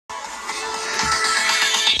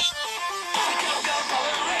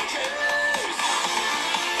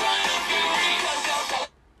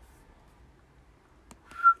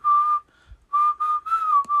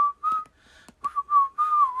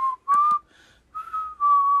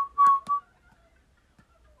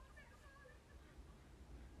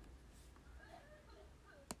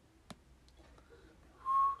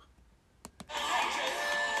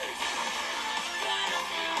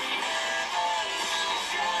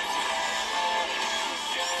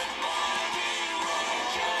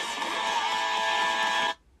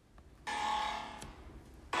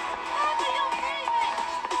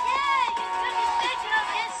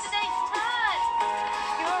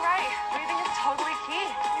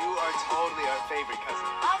favorite cousin.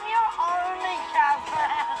 I'm your only cousin.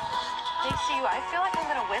 Thanks to you, I feel like I'm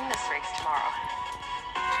gonna win this race tomorrow.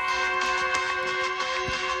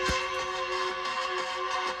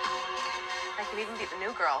 I could even beat the new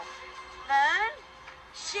girl. Vern?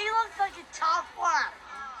 She looks like a tough one.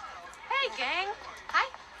 Hey, gang. Hi.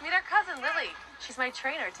 Meet our cousin, Lily. She's my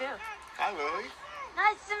trainer, too. Hi, Lily.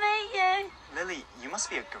 Nice to meet you. Lily, you must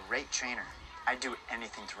be a great trainer. I'd do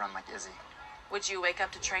anything to run like Izzy. Would you wake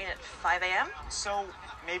up to train at 5 a.m.? So,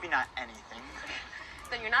 maybe not anything.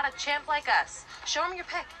 Then you're not a champ like us. Show him your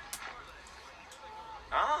pick.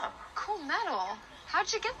 Ah. Cool medal.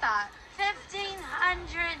 How'd you get that?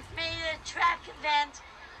 1,500-meter track event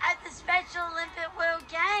at the Special Olympic World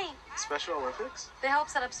Games. Special Olympics? They help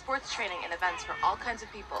set up sports training and events for all kinds of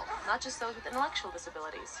people, not just those with intellectual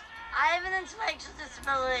disabilities. I have an intellectual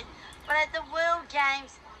disability, but at the World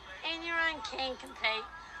Games, anyone can compete,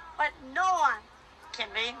 but no one can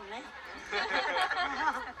beat me.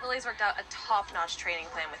 Lily's worked out a top-notch training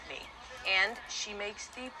plan with me, and she makes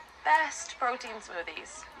the best protein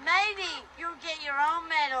smoothies. Maybe you'll get your own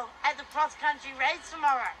medal at the cross-country race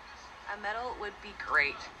tomorrow. A medal would be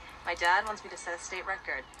great. My dad wants me to set a state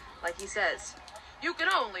record. Like he says, you can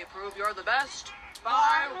only prove you're the best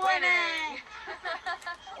by winning.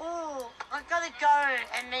 Ooh, I've got to go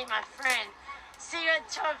and meet my friend. See you at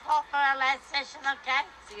 2 o'clock for our last session, okay?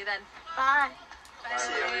 See you then. Bye. Bye,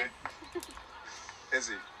 Lily.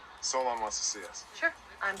 Izzy, Solon wants to see us. Sure,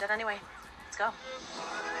 I'm done anyway. Let's go.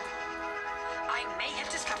 I may have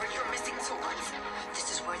discovered your missing swords.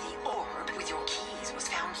 This is where the orb with your keys was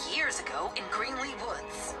found years ago in Greenlee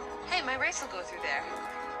Woods. Hey, my race will go through there.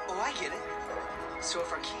 Oh, I get it. So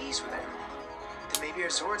if our keys were there, then maybe our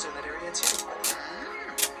swords are in that area too.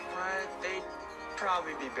 But they'd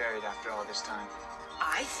probably be buried after all this time.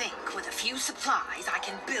 I think with a few supplies, I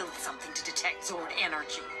can build something to detect Zord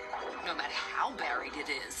energy. No matter how buried it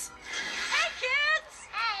is. Hey, kids!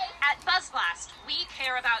 Hey! At BuzzBlast, we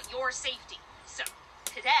care about your safety. So,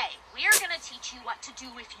 today, we're gonna teach you what to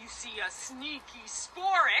do if you see a sneaky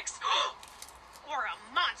Sporix or a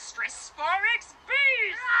monstrous Sporix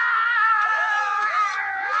beast!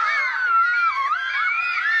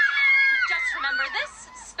 Just remember this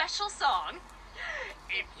special song.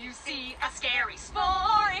 If you see a scary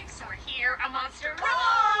Sporix or hear a monster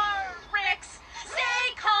roar, Rix,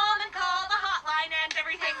 stay calm and call the hotline and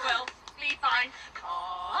everything will be fine.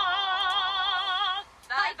 Call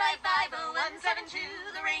 555-0172.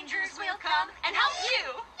 The Rangers will come and help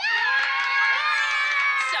you.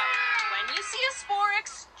 So, when you see a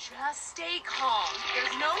Sporix, just stay calm.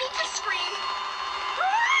 There's no need to scream.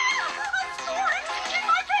 A Sporix in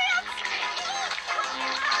my pants!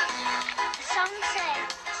 Some say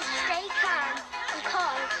to stay calm and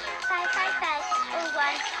call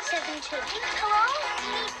 555-0172. Hello?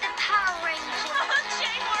 Meet the Power Rangers.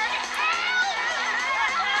 J-Mark,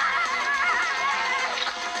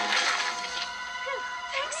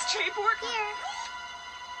 thanks, J-Borg. Here.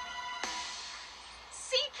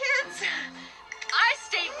 See, kids? I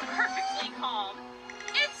stayed perfectly calm.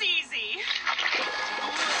 It's easy.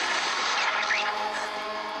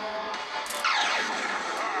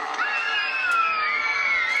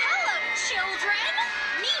 Hello, children.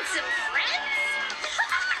 Need some friends?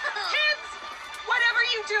 Kids, whatever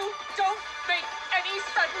you do, don't make any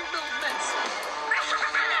sudden movements.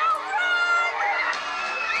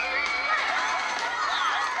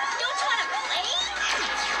 Don't you want to play?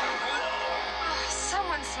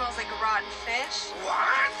 Someone smells like rotten fish.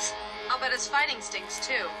 What? I'll bet his fighting stinks,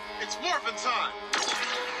 too. It's morphin' time.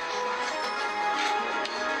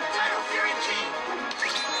 Tidal Fury Key.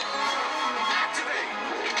 Activate.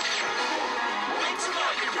 Wings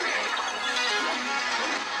Market Ray.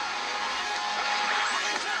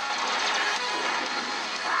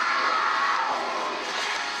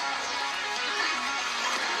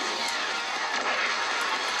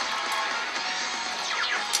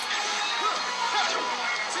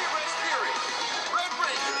 T-Rex Fury. Red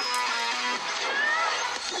Ranger.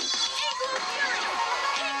 Igloo Fury!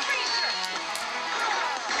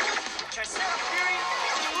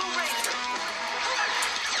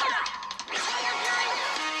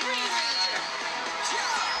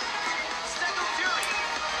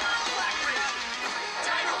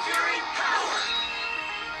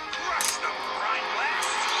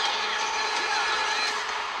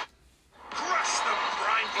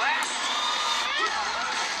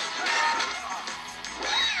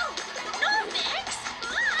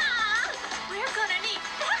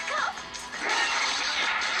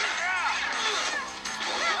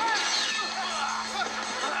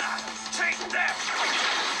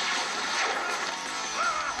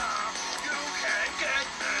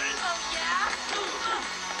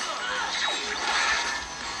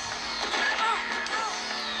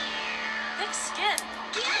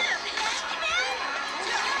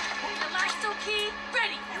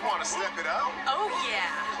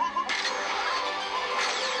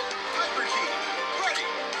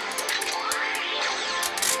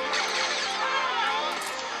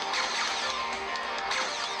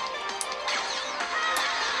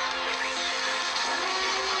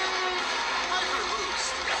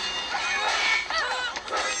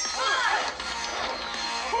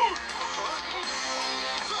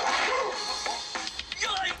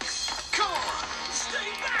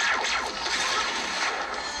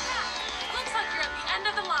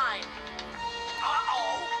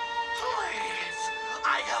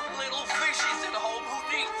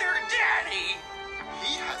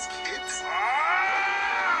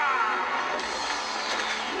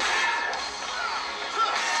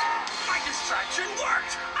 distraction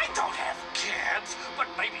worked. I don't have kids, but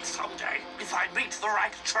maybe someday, if I meet the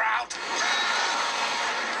right trout.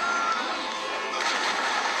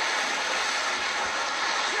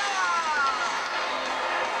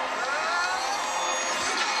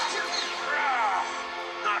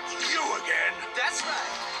 Not you again. That's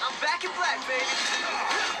right. I'm back in black,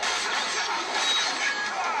 baby.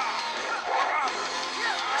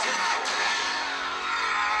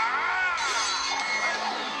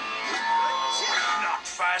 Not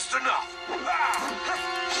fast enough.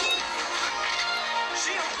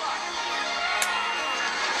 Shield block.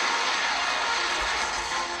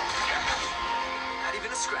 Not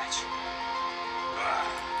even a scratch.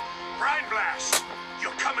 Brine blast.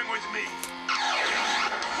 You're coming with me.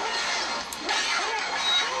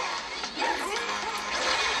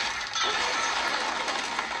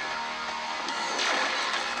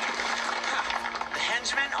 The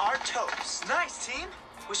henchmen are toast. Nice, team.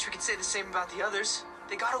 Wish we could say the same about the others.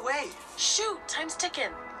 They got away. Shoot, time's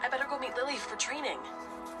ticking. I better go meet Lily for training.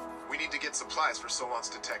 We need to get supplies for Solon's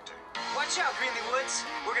detector. Watch out, Greenlee Woods.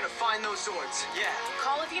 We're gonna find those Zords. Yeah.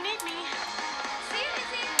 Call if you need me. See you,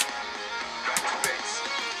 Izzy. Back to base.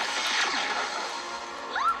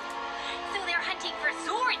 So they're hunting for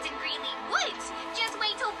Zords in Greenlee Woods. Just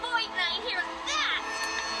wait till Void and I hear that.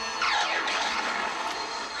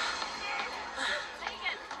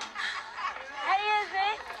 Hey,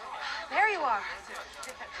 Izzy. There you are.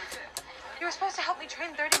 You were supposed to help me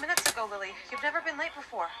train 30 minutes ago, Lily. You've never been late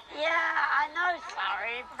before. Yeah, I know,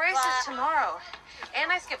 sorry. Race is but- tomorrow.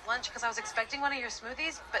 And I skipped lunch because I was expecting one of your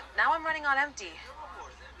smoothies, but now I'm running on empty.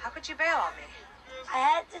 How could you bail on me? I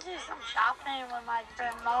had to do some shopping with my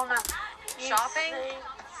friend Mona. You Shopping? see,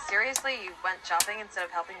 Seriously, you went shopping instead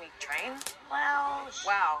of helping me train? well,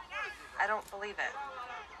 Wow. I don't believe it.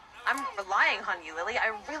 I'm relying on you, Lily.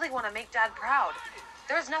 I really want to make Dad proud.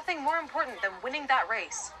 There's nothing more important than winning that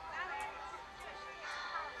race.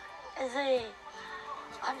 Izzy,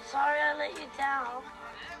 I'm sorry I let you down,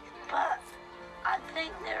 but I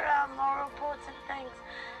think there are more important things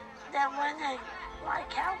than winning,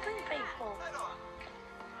 like helping people.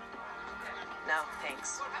 No,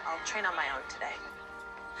 thanks. I'll train on my own today.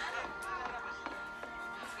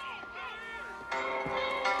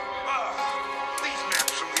 These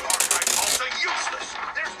maps from the archive vault are useless.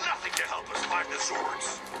 There's nothing to help us find the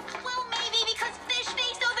Zords. Well, maybe because Fish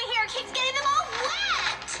Face over here keeps getting them all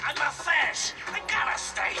wet. I'm a fish. I gotta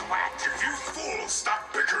stay wet. If you fools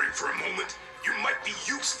stop bickering for a moment, you might be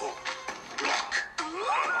useful. Look,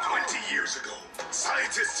 20 years ago,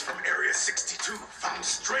 scientists from Area 62 found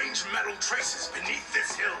strange metal traces beneath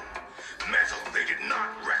this hill. Metal they did not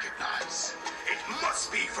recognize. It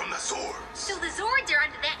must be from the Zords. So the Zords are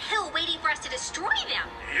under that hill waiting for us to destroy them.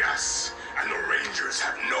 Yes, and the Rangers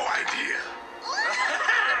have no idea.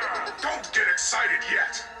 Don't get excited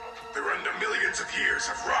yet. They're under millions of years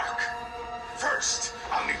of rock. First,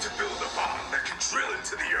 I'll need to build a bomb that can drill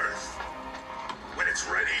into the earth. When it's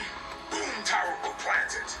ready, Boom Tower will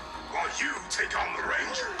plant it, while you take on the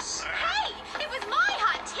Rangers. Hey, it was my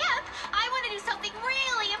hot tip. I want to do something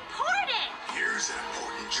really important. Here's an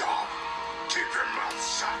important job. Keep your mouth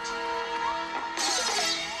shut.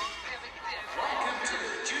 Welcome to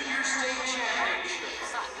the Junior State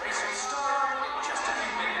Championships. Race will start in just a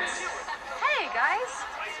few minutes. Hey, guys.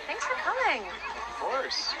 Thanks for coming. Of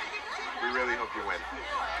course. We really hope you win.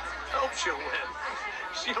 Hope she'll win.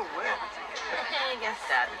 She'll win. Yes,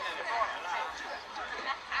 Dad.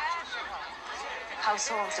 How's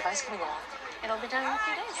Solon's device coming along? It'll be done in a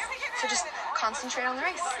few days. So just concentrate on the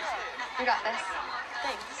race. You got this.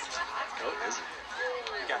 Thanks. Go, Izzy.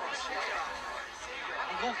 You got this.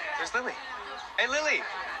 Hey, look, there's Lily. Hey, Lily,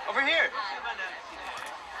 over here.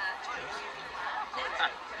 Hi.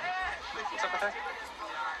 What's up with her?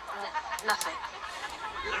 Nothing.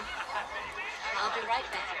 I'll be right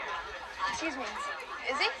back. Excuse me.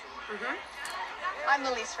 Izzy? Mm-hmm. I'm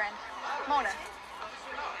Lily's friend, Mona.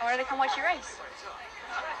 I wanted to come watch you race.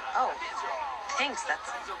 Oh, thanks. That's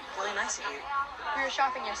really nice of you. We were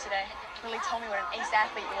shopping yesterday. Lily told me what an ace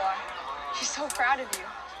athlete you are. She's so proud of you.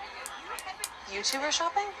 You two were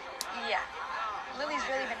shopping? Yeah. Lily's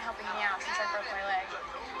really been helping me out since I broke my leg.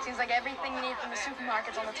 Seems like everything you need from the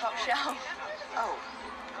supermarket's on the top shelf. Oh.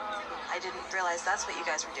 I didn't realize that's what you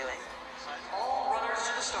guys were doing. All runners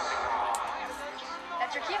to the starting line.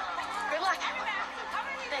 That's your cue. Good luck.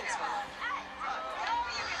 Thanks, Mom.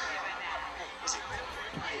 Hey, Izzy,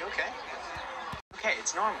 are you okay? Okay,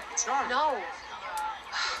 it's normal. It's normal. No.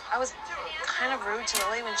 I was kind of rude to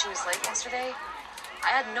Lily when she was late yesterday. I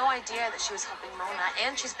had no idea that she was helping Mona,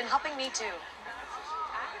 and she's been helping me too.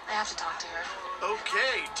 I have to talk to her.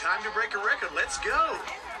 Okay, time to break a record. Let's go.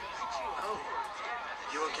 Oh,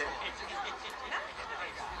 You okay?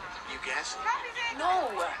 You gassing? No.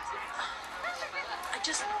 I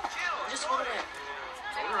just wanted to.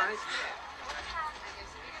 All right.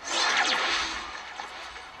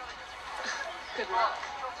 Good luck.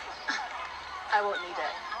 I won't need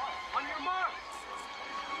it. On your mark.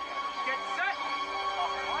 Get set.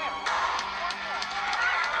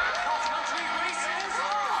 Cross-country races.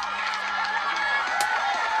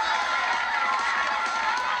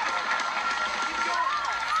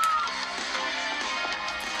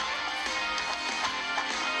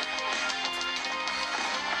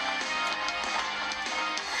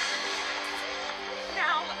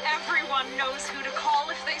 Now everyone knows who to call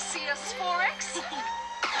if they see a Sporix.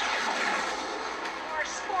 Or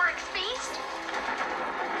Sporix Feast.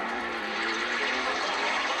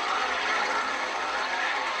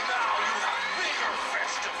 Now you have bigger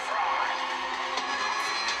fish to fry.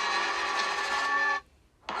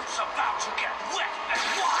 It's about to get wet and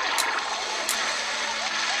wild.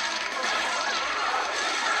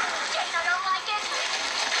 Dana don't like it.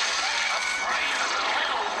 Afraid of the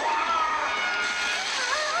little water?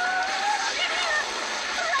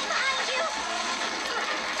 Right behind you.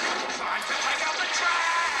 Time to take out the trash.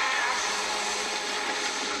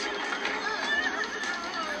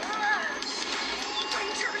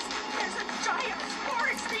 Rangers, there's a giant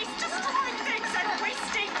Sporix beast destroying things and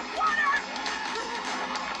wasting water!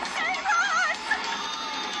 Save us!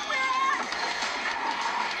 Where?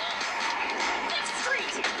 5th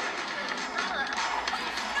Street!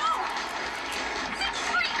 No! 6th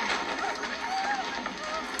Street!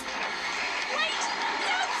 Wait!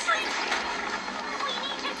 7th Street! We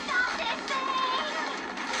need to stop this thing.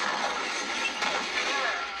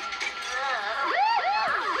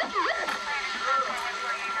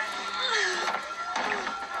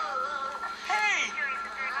 Hey!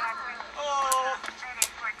 Oh.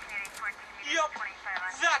 Yup.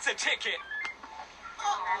 That's a ticket.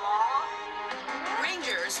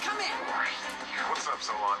 Rangers, come in. What's up,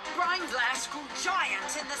 Solon? Brine blast grew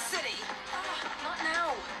giant in the city. Not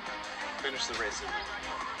now. Finish the race.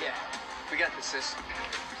 Yeah. We got this, sis.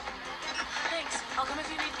 Thanks. I'll come if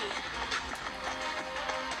you need me.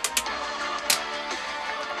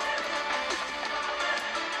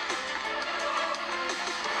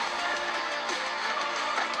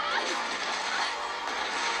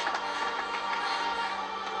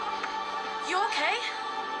 You okay?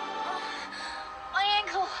 My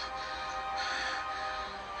ankle.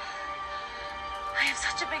 I have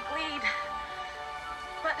such a big lead.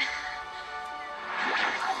 But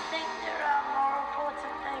I think there are more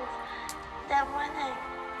important things than winning,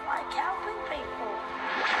 like helping people.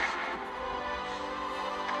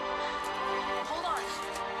 Hold on.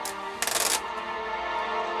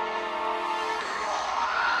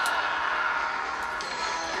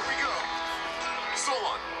 Here we go.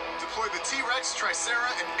 Solon, deploy the T-Rex,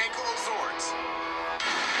 Tricera, and Ankylozords.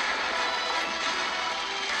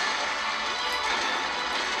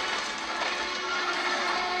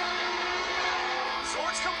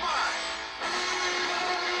 Zords combine!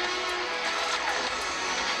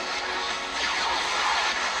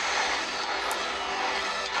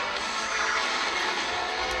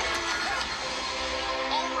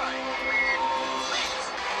 All right. Please.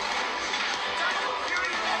 Dino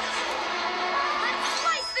Fury Megazord. Let's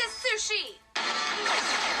slice this sushi!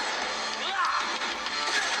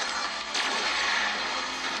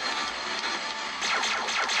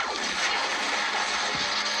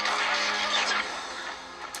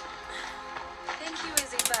 Thank you,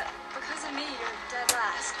 Izzy, but because of me, you're dead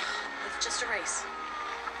last. It's just a race.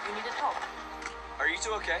 You needed help. Are you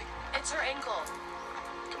two okay? It's her ankle.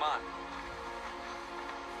 Come on.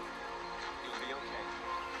 You'll be okay.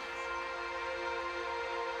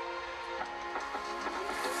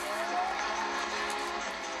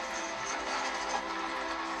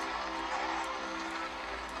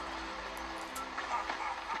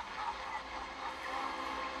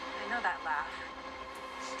 I know that laugh.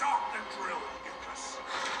 Stop the drill, Nicholas.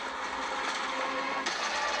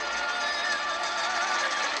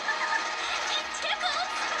 It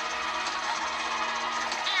tickles.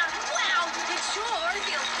 And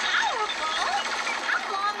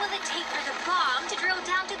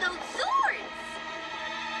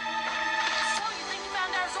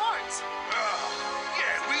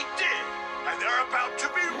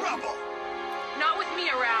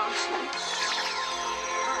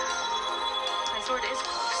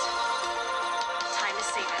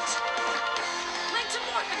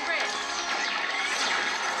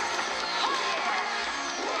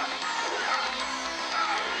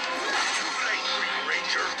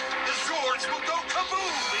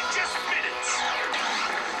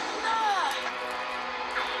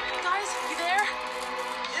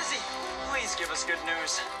us good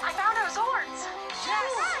news. I found our Zords. Yes!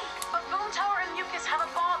 But Boom Tower and Mucus have a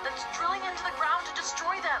bomb that's drilling into the ground to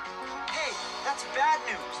destroy them. Hey, that's bad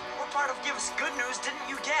news. What part of give us good news didn't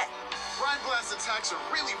you get? Brine Blast attacks are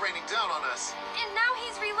really raining down on us. And now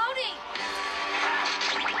he's reloading.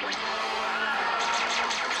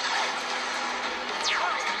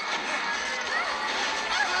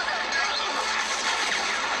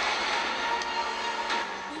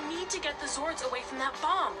 We need to get the Zords away from that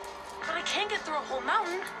bomb. But I can't get through a whole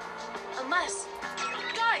mountain. Unless...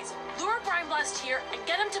 Guys, lure Brine Blast here and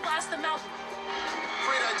get him to blast the mountain.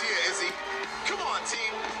 Great idea, Izzy. Come on,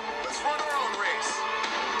 team. Let's run our own race.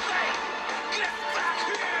 Hey, get back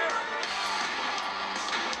here!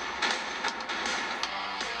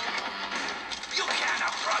 You can't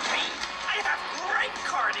outrun me. I have great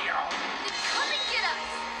cardio. Then come and get us.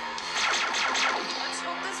 Let's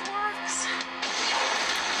hope this works.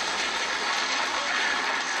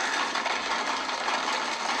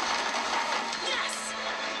 Yes!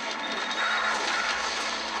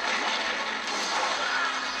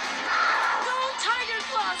 Go Tiger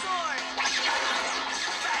Claw Zord!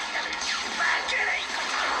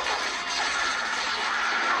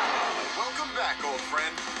 Welcome back, old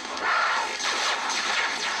friend.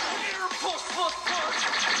 Here, push, push, push.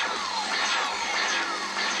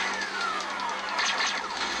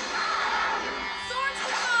 Zords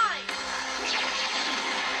combine!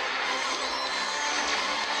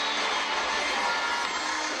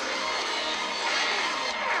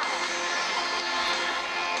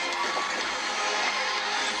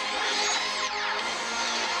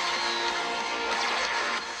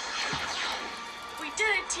 We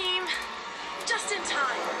did it, team! Just in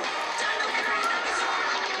time!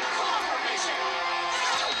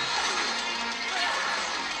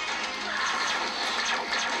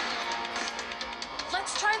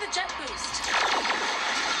 Let's try the jet boost.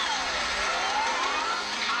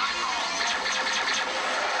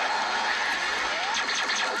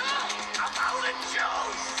 I'm out of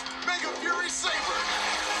juice. Mega Fury Saber.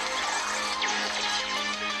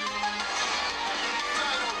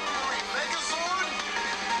 Dino Fury Megazord.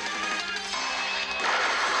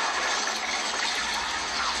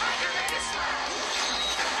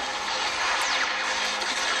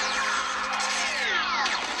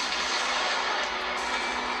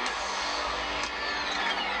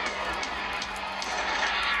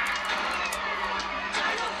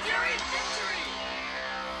 Dino Fury victory!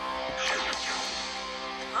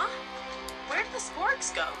 Huh? Where did the Sporks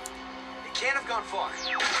go? It can't have gone far.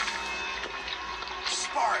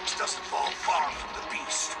 Sparks doesn't fall far from the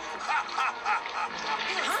beast.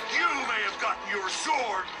 You may have gotten your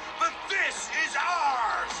sword, but this is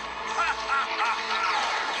ours.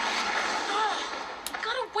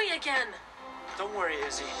 Got away again! Don't worry,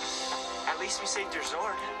 Izzy. At least we saved your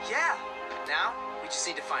Zord. Yeah. Now, we just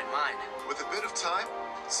need to find mine. With a bit of time,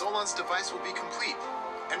 Solon's device will be complete,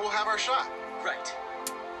 and we'll have our shot. Right.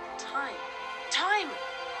 Time. Time!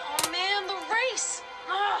 Oh man, the race!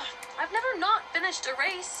 Ugh, I've never not finished a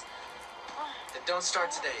race. Then don't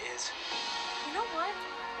start today, Iz. You know what?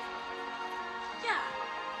 Yeah.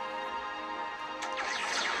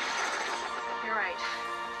 You're right.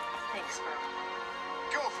 Thanks, bro.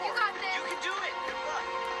 Go for You it. got this. You can do it. Good luck.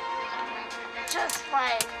 Just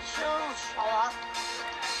wait. She'll show up.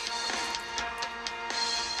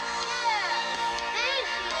 Yeah, there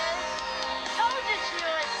she is. Told you she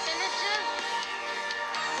would finish it.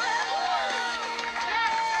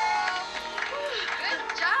 Good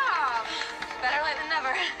job. Better late than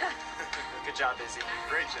never. Good job, Izzy.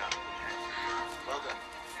 Great job. Well done.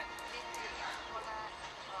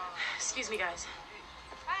 Excuse me, guys.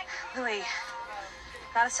 Lily,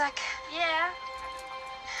 got a sec? Yeah.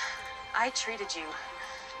 I treated you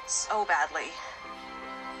so badly.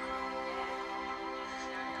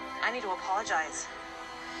 I need to apologize.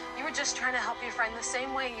 You were just trying to help your friend the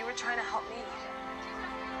same way you were trying to help me.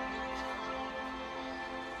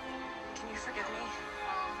 Can you forgive me?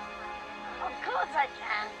 Of course I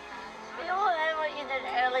can. We all heard what you did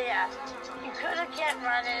earlier. You could have kept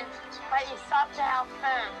running, but you stopped to help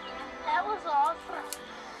Fern. That was awesome.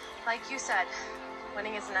 Like you said,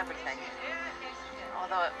 winning isn't everything.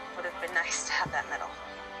 Although it would have been nice to have that medal.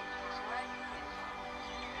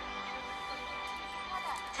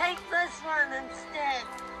 Take this one instead.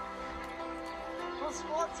 For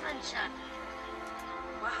sportsmanship.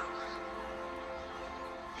 Wow.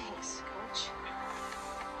 Thanks, Coach.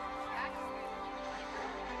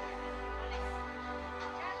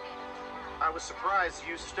 I was surprised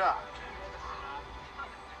you stopped.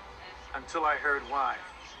 Until I heard why.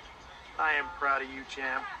 I am proud of you,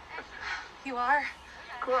 champ. You are?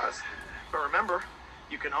 Of course. But remember,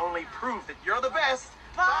 You can only prove that you're the best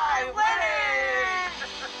by winning!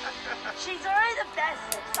 She's already the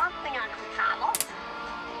best at something, Uncle Carlos.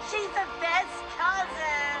 She's the best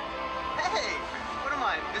cousin. Hey, what am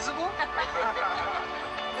I, invisible?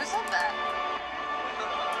 Who said that?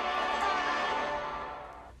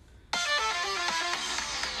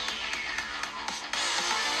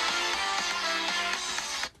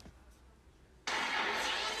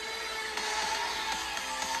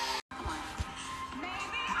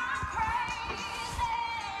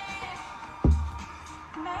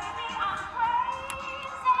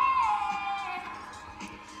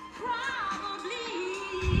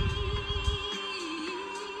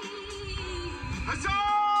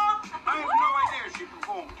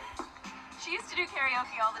 She used to do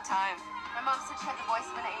karaoke all the time. My mom said she had the voice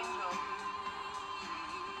of an angel.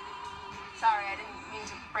 Sorry, I didn't mean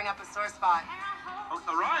to bring up a sore spot. Oh,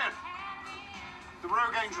 Orion! The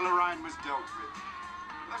rogue angel Orion was dealt with.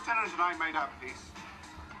 Lieutenant and I made our peace.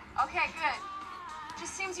 Okay, good.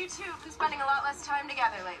 Just seems you two have been spending a lot less time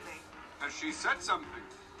together lately. Has she said something?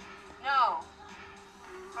 No.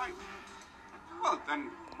 Right. Well,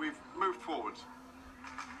 then we've moved forward.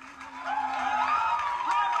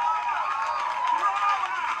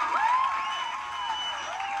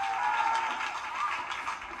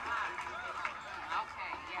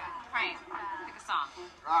 Okay, yeah. Frank, pick a song.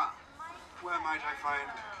 Ah, where might I find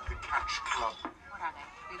the Catch Club? What are they?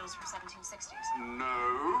 Beatles from 1760s?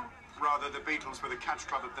 No, rather the Beatles were the Catch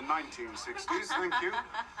Club of the 1960s, thank you.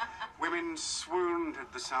 Women swooned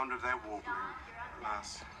at the sound of their warbling.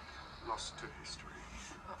 Alas, lost to history.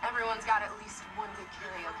 Well, everyone's got at least one good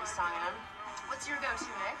karaoke song in them. What's your go-to,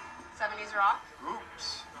 Nick? 70s rock?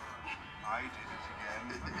 Oops. I did it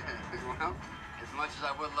again. Well, as much as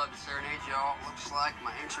I would love to serenade y'all, looks like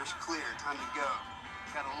my interest's clear. Time to go.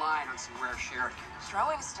 Got a line on some rare Cherokee.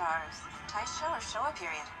 Throwing Stars. Tight show or show-up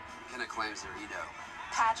period? McKenna claims they're Edo.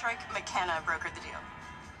 Patrick McKenna brokered the deal.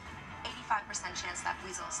 85% chance that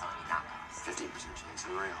weasel is selling you knockoffs. 15% chance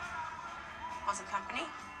in the real. Want some company?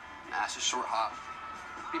 Nah, it's a short hop.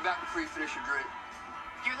 Be back before you finish your drink.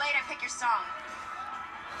 You're late, I pick your song.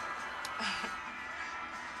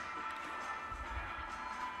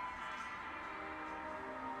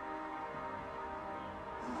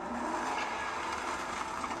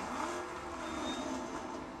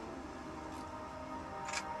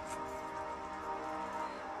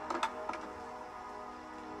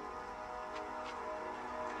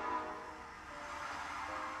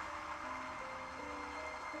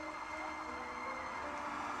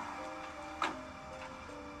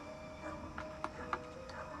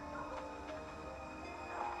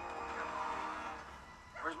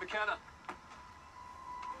 Where's McKenna?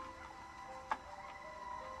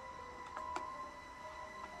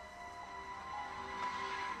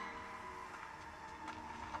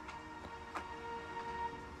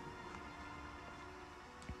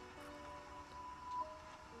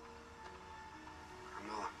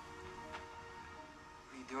 Carmela,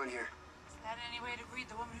 what are you doing here? Is that any way to greet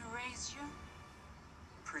the woman who raised you? I'm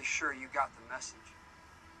pretty sure you got the message.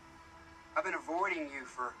 I've been avoiding you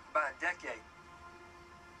for about a decade.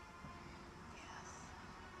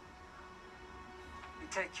 You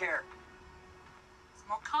take care. It's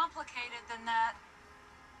more complicated than that.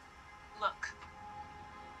 Look,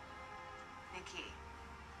 Nikki,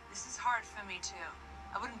 this is hard for me too.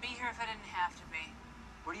 I wouldn't be here if I didn't have to be.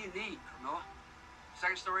 What do you need, Carmela?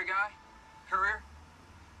 Second story guy? Courier?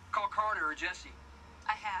 Call Carter or Jesse.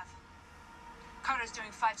 I have. Carter's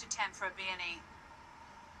doing 5 to 10 for a B&E.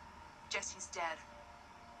 Jesse's dead.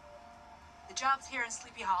 The job's here in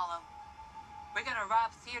Sleepy Hollow. We're gonna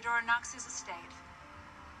rob Theodore Knox's estate.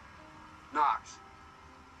 Knox?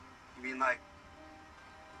 You mean like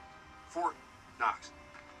Fort Knox?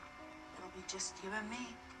 It'll be just you and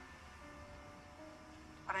me.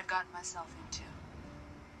 What I've gotten myself into.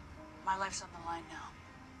 My life's on the line now.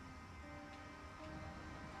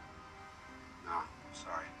 No,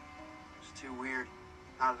 sorry. It's too weird.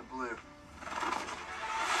 Out of the blue.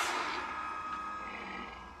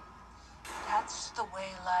 That's the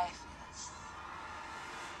way life is.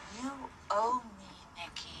 You owe me,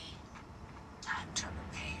 Nikki. Time to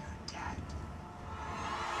repay your debt.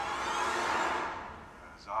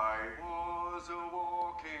 As I was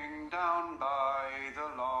walking down by the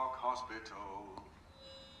Lock Hospital,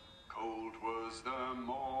 cold was the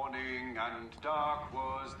morning and dark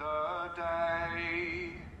was the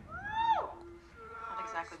day. Not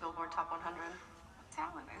exactly Billboard Top 100.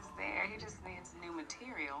 Talent is there. He just needs new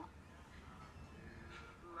material.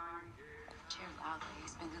 Cheers loudly.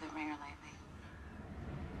 He's been through the ringer lately.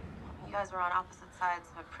 You guys were on opposite sides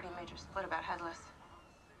of a pretty major split about Headless.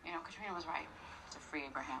 You know, Katrina was right. to free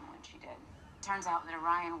Abraham when she did. Turns out that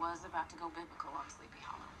Orion was about to go biblical on Sleepy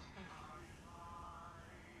Hollow.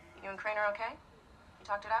 You and Crane are okay? You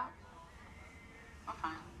talked it out? We're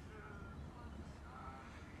fine.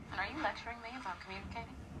 And are you lecturing me about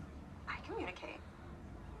communicating? I communicate.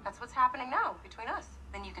 That's what's happening now between us.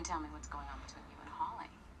 Then you can tell me what's going on between you and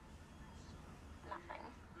Holly. Nothing.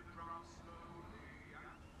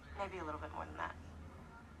 Maybe a little bit more than that.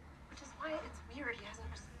 Which is why it's weird he hasn't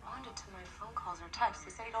responded to my phone calls or texts.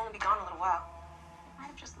 He said he'd only be gone a little while. You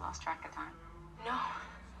might have just lost track of time. No.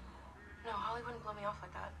 No, Holly wouldn't blow me off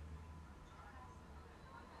like that.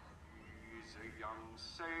 He's a young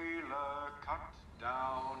sailor cut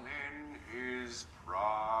down in his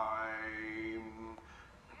prime.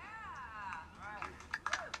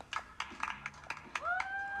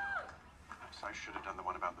 Perhaps I should have done the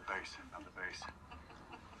one about the bass. And the bass.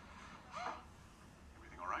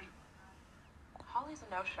 Everything all right? Holly's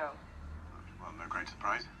a no-show. Well, no great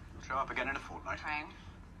surprise. He'll show up again in a fortnight. Crane,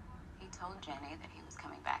 he told Jenny that he was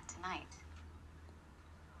coming back tonight.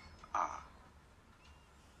 Ah.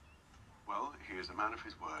 Well, he is a man of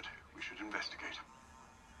his word. We should investigate.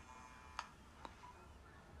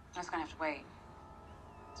 I'm just gonna have to wait.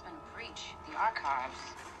 It's been a breach in the archives.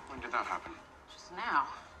 When did that happen? Just now.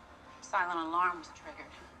 Silent alarm was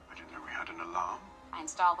triggered. I didn't know we had an alarm. I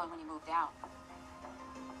installed one when he moved out.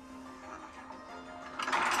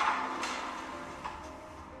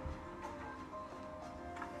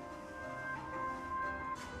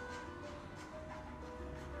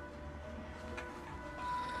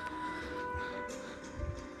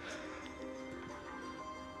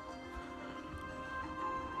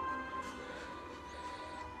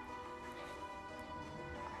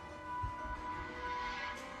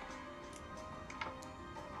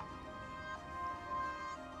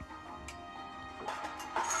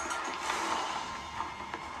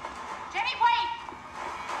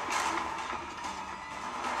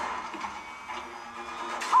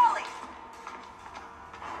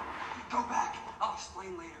 Go back. I'll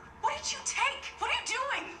explain later. What did you take? What are you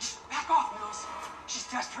doing? Just back off, Mills. She's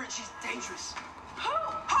desperate. She's dangerous. Who?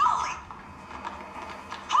 Holly!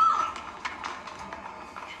 Holly!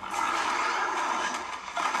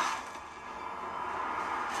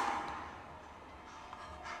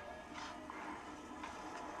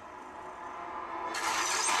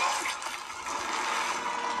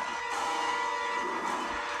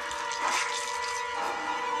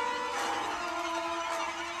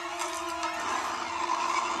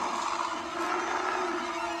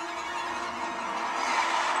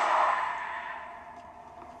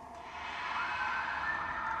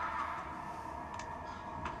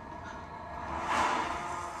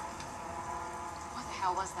 What the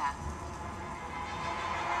hell was that?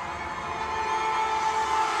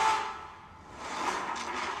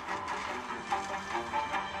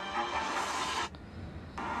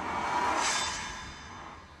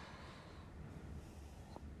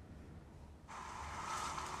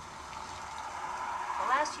 The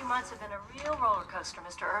last few months have been a real roller coaster,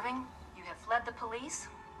 Mr. Irving. You have fled the police,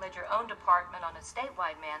 led your own department on a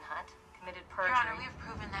statewide manhunt, committed perjury. Your Honor, we have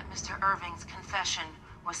proven that Mr. Irving's confession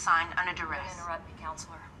was signed under Don't duress. interrupt me,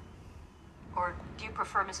 Counselor. Or do you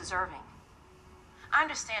prefer Mrs. Irving? I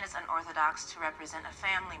understand it's unorthodox to represent a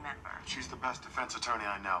family member. She's the best defense attorney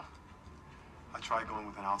I know. I tried going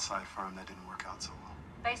with an outside firm. That didn't work out so well.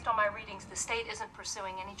 Based on my readings, the state isn't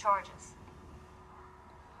pursuing any charges.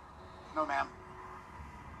 No, ma'am.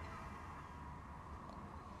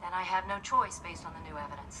 Then I have no choice based on the new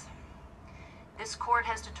evidence. This court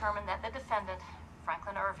has determined that the defendant,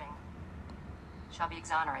 Franklin Irving, shall be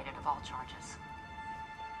exonerated of all charges.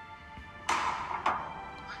 My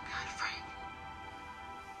God, Frank.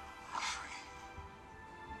 Free.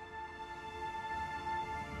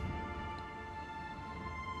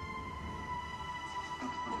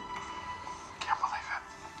 Can't believe it.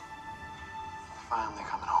 Finally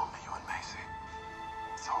coming home to you and Macy.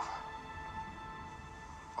 It's over.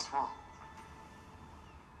 What's wrong?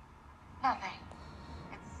 Nothing.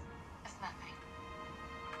 It's nothing.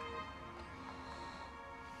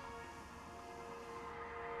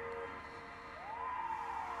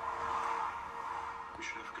 We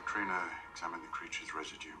should have Katrina examine the creature's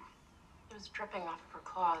residue. It was dripping off of her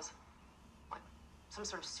claws. Like some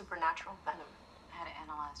sort of supernatural venom. I had it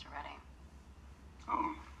analyzed already.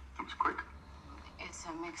 Oh, that was quick. It's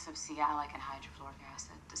a mix of sialic and hydrofluoric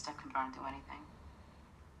acid. The stuff can burn through anything.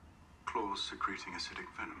 Claws secreting acidic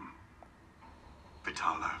venom.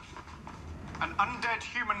 Vitala. An undead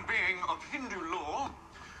human being of Hindu lore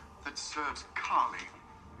that serves Kali,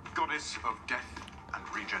 goddess of death and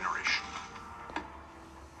regeneration.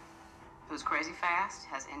 Who's crazy fast,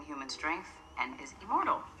 has inhuman strength, and is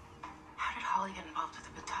immortal. How did Holly get involved with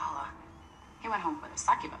the Batala? He went home with a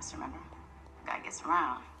succubus, remember? The guy gets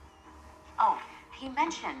around. Oh, he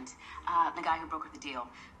mentioned the guy who brokered the deal,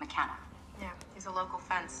 McKenna. Yeah, he's a local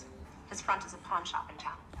fence. His front is a pawn shop in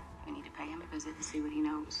town. We need to pay him a visit and see what he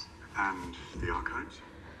knows. And the archives?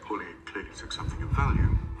 Holly clearly took something of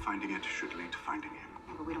value. Finding it should lead to finding him.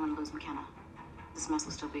 Yeah, but we don't want to lose McKenna. This mess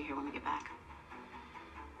will still be here when we get back.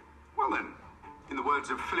 Well then, in the words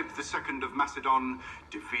of Philip II of Macedon,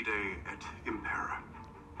 divide et impera.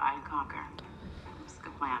 Divide and conquer. That's a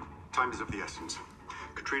good plan. Time is of the essence.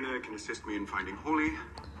 Katrina can assist me in finding Hawley,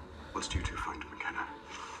 whilst you two find McKenna.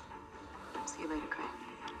 See you later, Craig.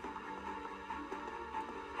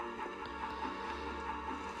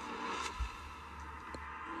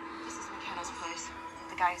 This is McKenna's place.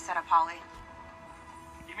 The guy who set up Holly.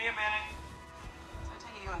 Give me a minute. So I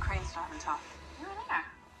tell you and Crane started tough. You were there.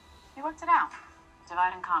 We worked it out.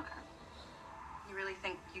 Divide and conquer. You really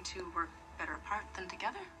think you two were better apart than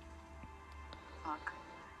together? Look,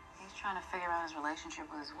 he's trying to figure out his relationship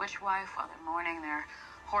with his witch wife while they're mourning their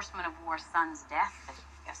Horseman of War son's death.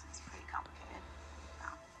 I guess it's pretty complicated. No,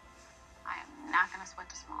 I am not going to sweat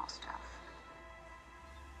the small stuff.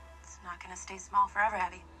 It's not going to stay small forever,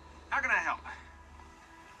 Abby. How can I help?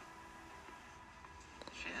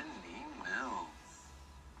 Jenny Mills.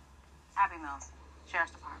 Abby Mills,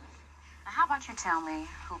 Sheriff's Department. Now, how about you tell me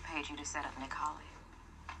who paid you to set up Nick Hawley?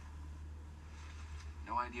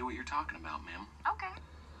 No idea what you're talking about, ma'am. Okay,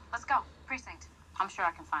 let's go. Precinct. I'm sure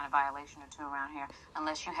I can find a violation or two around here,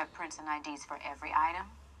 unless you have prints and IDs for every item.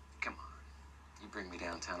 Come on. You bring me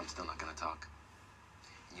downtown, I'm still not gonna talk.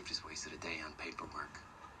 And you've just wasted a day on paperwork.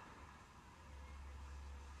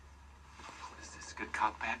 What is this, good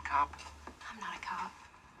cop, bad cop? I'm not a cop.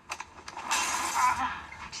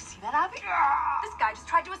 Did you see that, Abby? This guy just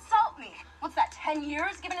tried to assault me. What's that, 10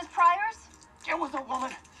 years, given his priors? Get with a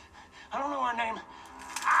woman. I don't know her name.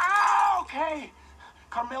 Ah, okay.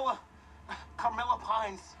 Carmilla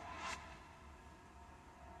Pines.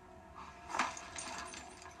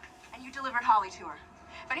 And you delivered Holly to her.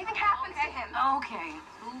 If anything happens to him... Okay,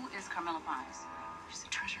 who is Carmilla Pines? She's a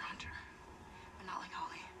treasure hunter. But not like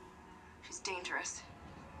Holly. She's dangerous.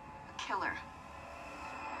 A killer.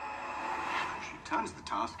 She turns the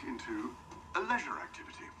task into a leisure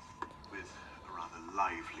activity with a rather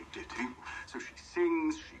lively ditty. So she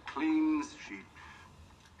sings, she cleans, she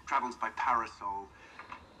travels by parasol.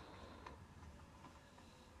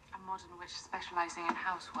 A modern witch specializing in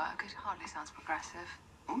housework. It hardly sounds progressive.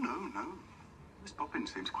 Oh, no. Miss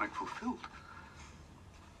Poppins seems quite fulfilled.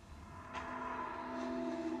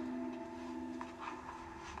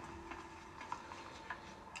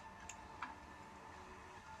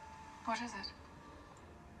 What is it?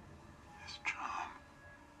 This charm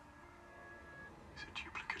is a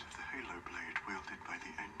duplicate of the halo blade wielded by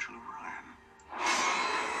the Angel Orion.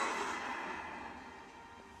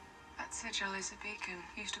 That sigil is a beacon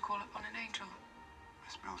used to call upon an angel.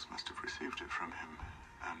 Miss Mills must have received it from him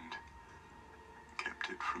and kept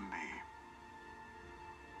it from me.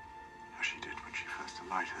 As she did when she first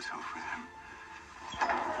allied herself with him.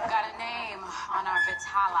 Got a name on our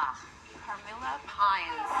Vitala. Carmilla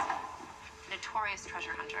Pines. Notorious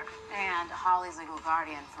treasure hunter. And Holly's legal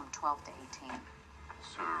guardian from 12 to 18.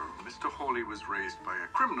 So, Mr. Hawley was raised by a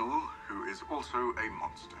criminal who is also a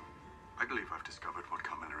monster. I believe I've discovered what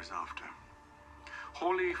Carmilla is after.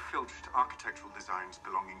 Hawley filched architectural designs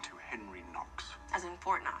belonging to Henry Knox. As in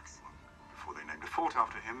Fort Knox. Before they named a fort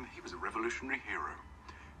after him, he was a revolutionary hero.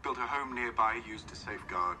 Built a home nearby used to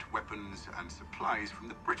safeguard weapons and supplies from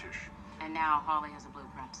the British. And now Holly has a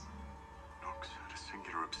blueprint. Knox had a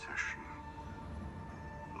singular obsession.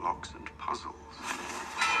 Locks and puzzles.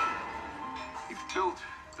 He built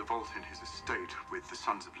the vault in his estate with the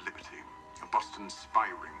Sons of Liberty, a Boston spy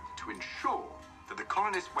ring, to ensure that the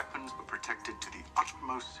colonists' weapons were protected to the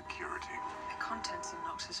utmost security. The contents in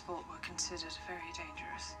Knox's vault were considered very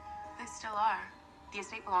dangerous. They still are. The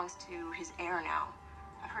estate belongs to his heir now.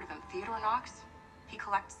 I've heard of him, Theodore Knox. He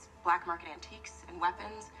collects black market antiques and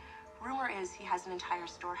weapons. Rumor is he has an entire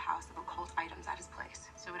storehouse of occult items at his place.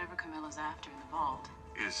 So whatever Camilla's after in the vault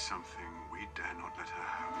is something we dare not let her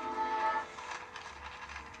have.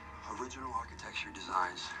 Original architecture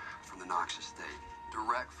designs from the Knox estate,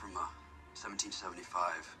 direct from a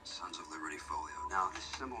 1775 Sons of Liberty folio. Now, this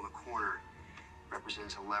symbol in the corner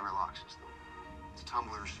represents a lever lock system. It's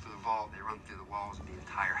tumblers for the vault. They run through the walls of the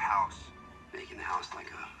entire house, making the house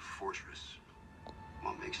like a fortress.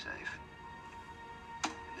 One big safe.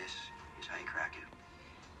 And this is how you crack it.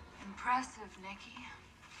 Impressive, Nikki.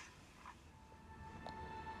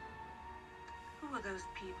 Who are those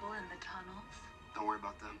people in the tunnels? Don't worry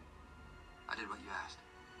about them. I did what you asked.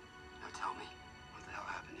 Now tell me, what the hell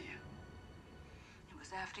happened to you? It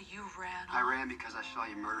was after you ran I off. ran because I saw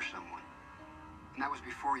you murder someone. And that was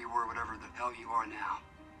before you were whatever the hell you are now.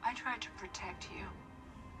 I tried to protect you.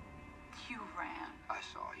 You ran. I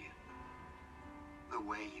saw you. The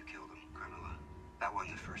way you killed him, Carmilla. That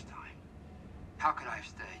wasn't the first time. How could I have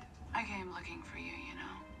stayed? I came looking for you, you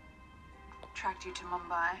know. Tracked you to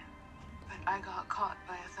Mumbai, but I got caught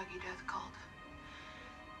by a thuggy death cult.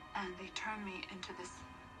 And they turned me into this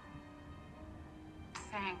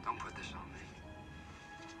thing. Don't put this on me.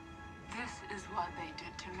 This is what they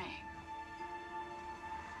did to me.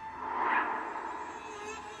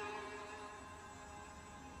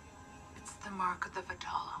 It's the mark of the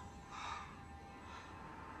Vitala.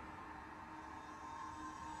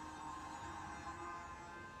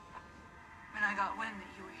 When I got wind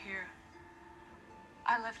that you were here,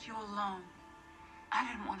 I left you alone. I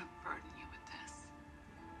didn't want to burden you with this.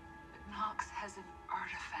 But Knox has an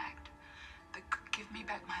artifact that could give me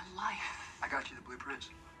back my life. I got you the blueprints.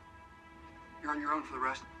 You're on your own for the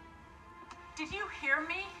rest. Did you hear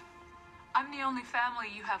me? I'm the only family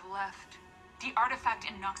you have left. The artifact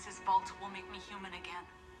in Knox's vault will make me human again.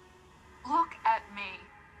 Look at me.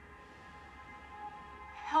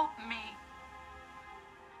 Help me.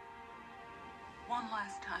 One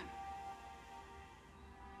last time.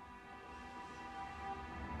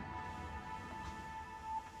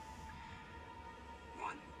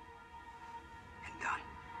 One and done.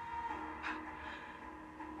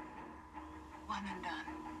 One and done.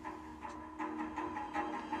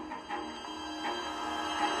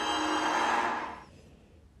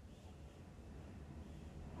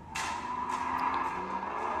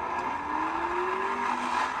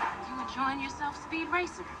 You enjoying yourself, Speed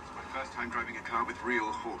Racer? First time driving a car with real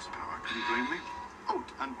horsepower. Can you blame me? Oh,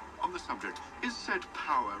 and on the subject, is said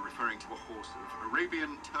power referring to a horse of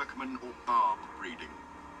Arabian, Turkmen, or Barb breeding?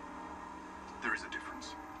 There is a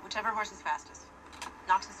difference. Whichever horse is fastest.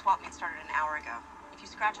 Knox's swap meet started an hour ago. If you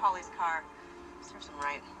scratch Holly's car, serves him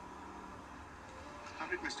right. How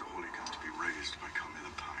did Mr. Hawley come to be raised by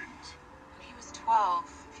Carmilla Pines? When he was 12,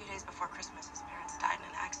 a few days before Christmas, his parents died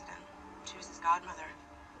in an accident. She was his godmother.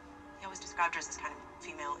 He always described her as this kind of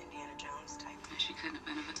female Indiana Jones type. She couldn't have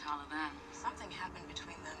been a Vitala then. Something happened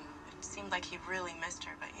between them. It seemed like he really missed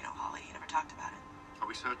her, but you know, Holly, he never talked about it. Are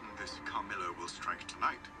we certain this Carmilla will strike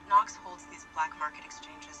tonight? Knox holds these black market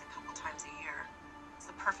exchanges a couple times a year. It's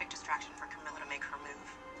the perfect distraction for Carmilla to make her move.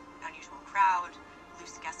 An unusual crowd,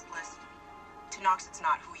 loose guest list. To Knox, it's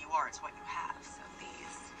not who you are, it's what you have. So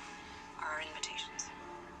these are our invitations.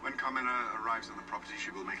 When Carmilla arrives on the property, she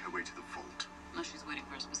will make her way to the vault. Unless she's waiting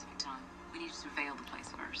for a specific time. We need to surveil the place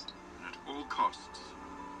first. And at all costs,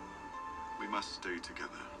 we must stay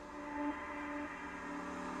together.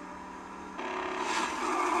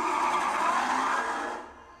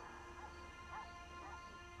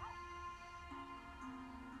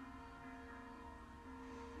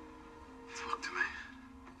 Talk to me.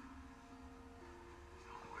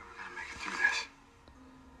 No way we're gonna make it through this.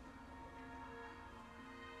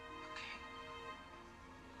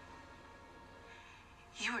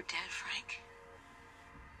 You were dead, Frank.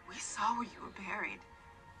 We saw where you were buried.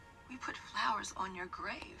 We put flowers on your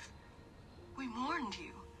grave. We mourned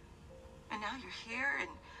you. And now you're here and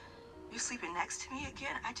you're sleeping next to me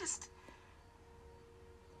again. I just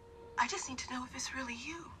need to know if it's really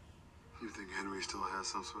you. You think Henry still has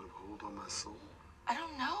some sort of hold on my soul? I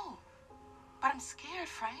don't know. But I'm scared,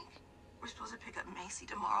 Frank. We're supposed to pick up Macy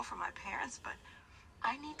tomorrow for my parents, but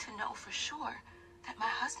I need to know for sure that my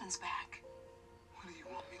husband's back. What do you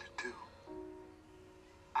want me to do?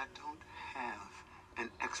 I don't have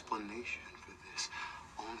an explanation for this.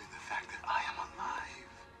 Only the fact that I am alive.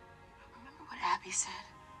 Remember what Abby said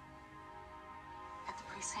at the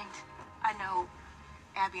precinct? I know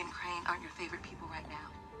Abby and Crane aren't your favorite people right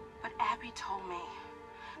now, but Abby told me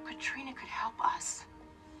Katrina could help us.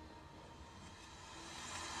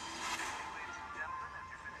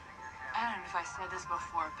 I don't know if I said this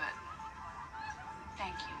before, but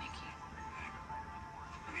thank you, Nikki.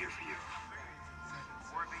 I'm here for you.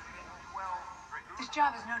 This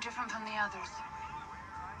job is no different from the others.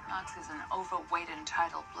 Knox is an overweight,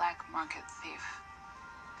 entitled black market thief.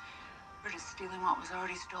 We're just stealing what was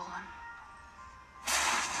already stolen.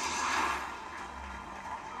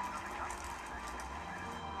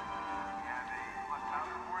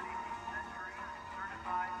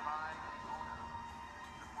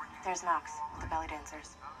 There's Knox, the belly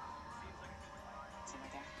dancers. See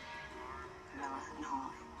right there? Camilla and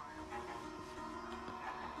Holly.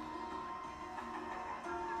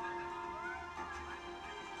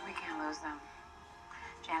 We can't lose them.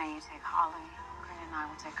 Jenny, you take Holly. Crane and I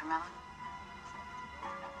will take Camilla.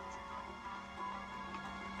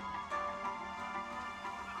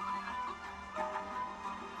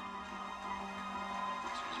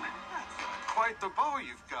 Quite the bow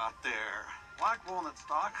you've got there. Black walnut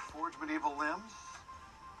stock, forged medieval limbs.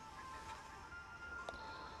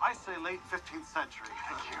 I say late 15th century.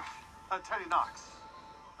 Thank you. Teddy Knox.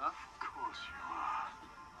 Of course you are.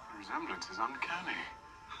 The resemblance is uncanny.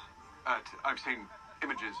 I've seen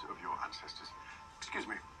images of your ancestors. Excuse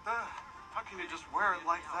me. How can you just wear it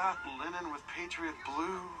like that? Linen with patriot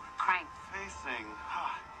blue. Crank. Facing.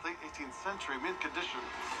 Late 18th century, mint condition.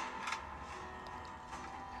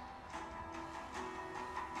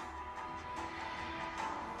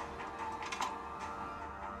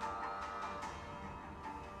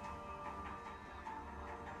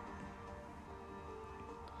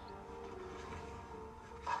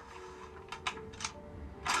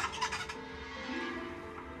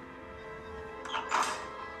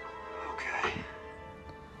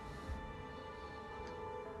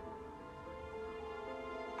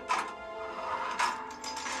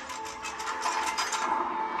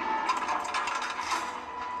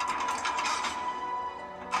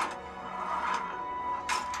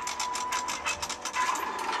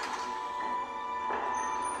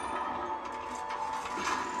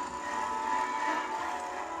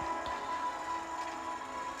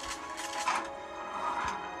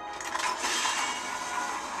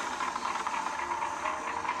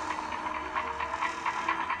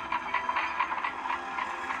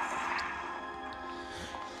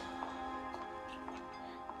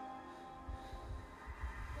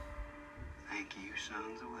 Thank you,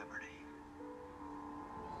 Sons of Liberty.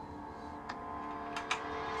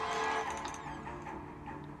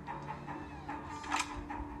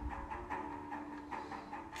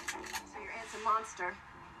 So your aunt's a monster.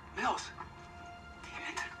 Mills!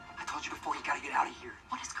 Damn it. I told you before, you gotta get out of here.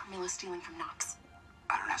 What is Carmilla stealing from Knox?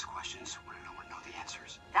 I don't ask questions when I don't know the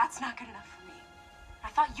answers. That's not good enough for me. I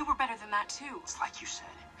thought you were better than that, too. It's like you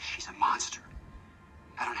said, she's a monster.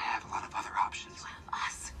 I don't have a lot of other options. You have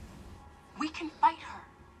us. We can fight her.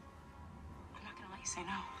 I'm not gonna let you say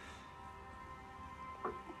no.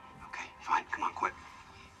 Okay, fine. Come on, quick.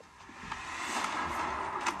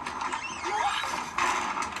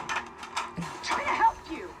 I'm trying to help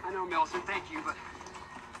you. I know, Mills, and thank you, but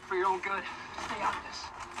for your own good, stay out of this.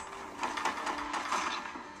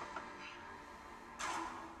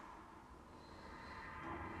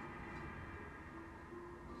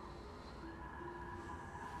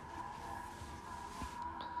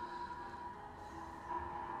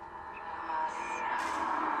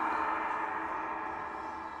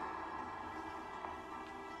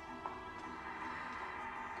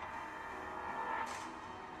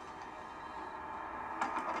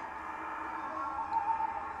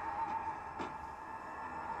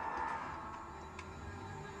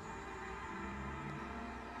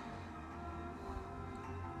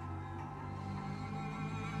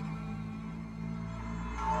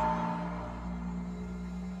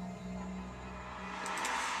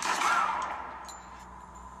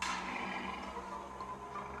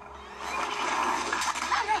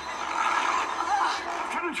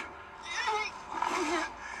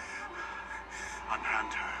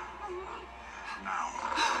 Unhand her. Now.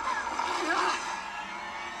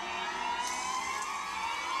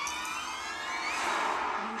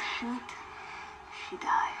 You shoot, she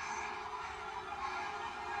dies.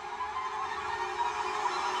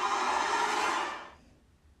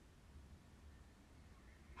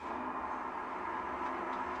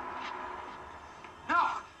 No!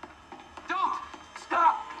 Don't!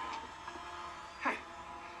 Stop! Hey,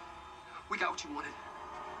 we got what you wanted.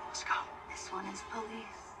 Let's go. This one is police.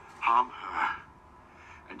 Harm her,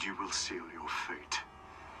 and you will seal your fate.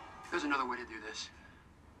 There's another way to do this.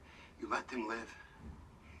 You let them live.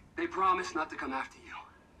 They promise not to come after you.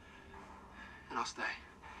 And I'll stay.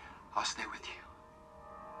 I'll stay with you.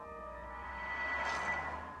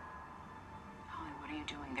 Holly, what are you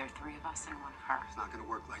doing? There are three of us and one of her. It's not gonna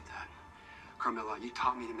work like that. Carmilla, you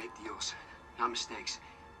taught me to make deals, not mistakes.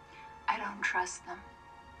 I don't trust them.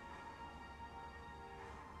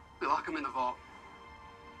 We lock him in the vault.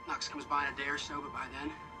 Knox comes by in a day or so, but by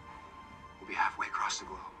then, we'll be halfway across the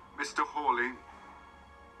globe. Mr. Hawley,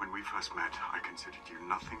 when we first met, I considered you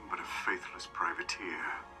nothing but a faithless privateer.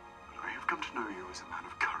 But I have come to know you as a man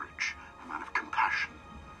of courage, a man of compassion,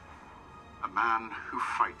 a man who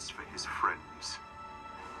fights for his friends.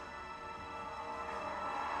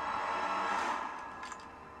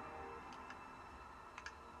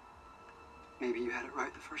 Maybe you had it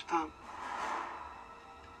right the first time.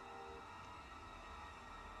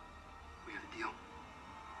 We have a deal.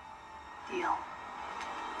 Deal.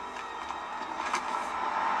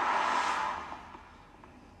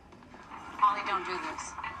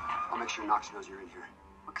 place. I'll make sure Knox knows you're in here.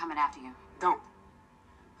 We're coming after you. Don't.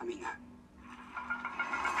 I mean that.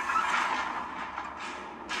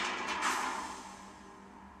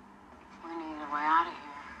 We need a way out of here.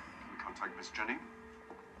 Can we contact Miss Jenny?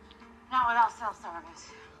 Not without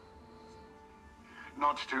self-service.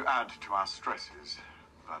 Not to add to our stresses,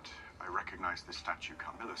 but I recognize the statue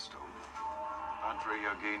Carmilla stole. Padre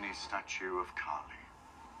Yogini's statue of Kali.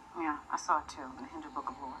 Yeah, I saw it too in the Hindu Book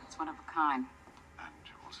of Lore. It's one of a kind. And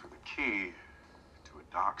also the key to a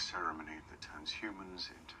dark ceremony that turns humans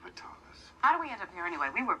into Vitalas. How do we end up here anyway?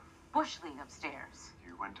 We were bush league upstairs.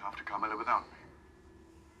 You went after Carmilla without me.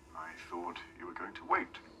 I thought you were going to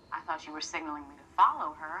wait. I thought you were signaling me to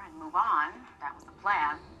follow her and move on. That was the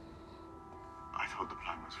plan. I thought the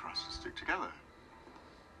plan was for us to stick together.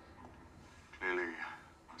 Clearly,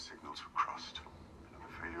 our signals were crossed.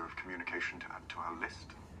 Another failure of communication to add to our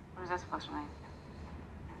list. What is that supposed to mean?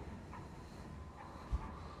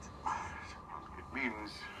 It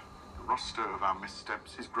means the roster of our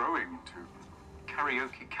missteps is growing to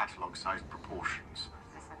karaoke catalog-sized proportions.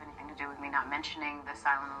 Does this have anything to do with me not mentioning the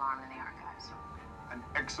silent alarm in the archives? An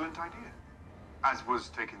excellent idea. As was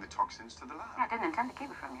taking the toxins to the lab. Yeah, I didn't intend to keep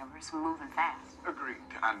it from you. We're just moving fast. Agreed.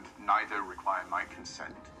 And neither require my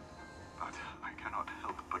consent. But I cannot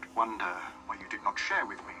help but wonder why you did not share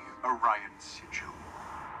with me Orion's sigil.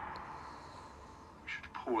 We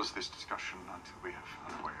should pause this discussion until we have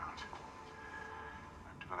found a way out.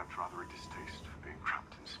 I've developed rather a distaste for being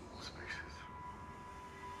trapped in small spaces.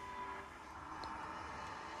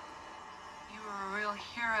 You were a real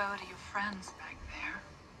hero to your friends back there.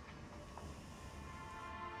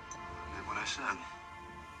 I did what I said.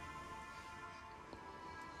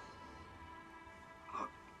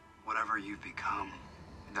 Look, whatever you've become,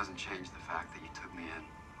 it doesn't change the fact that you took me in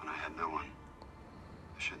when I had no one.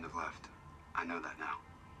 I shouldn't have left. I know that now.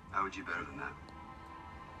 I owed you better than that.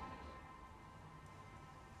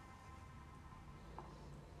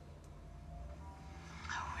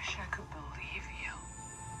 I wish I could believe you.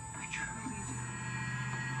 I truly do.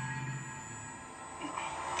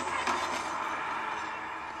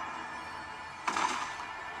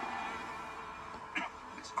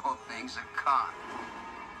 This whole thing's a con.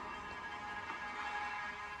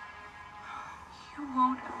 You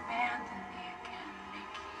won't abandon me again,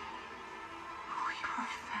 Nikki. We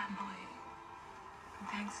were family. And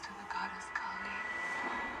thanks to the goddess Kali,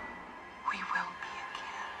 we will be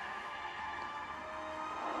again.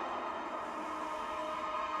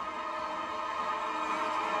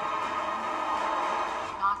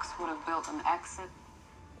 Knox would have built an exit,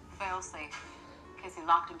 fail-safe, in case he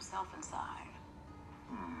locked himself inside.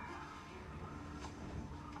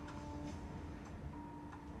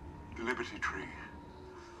 The Liberty Tree.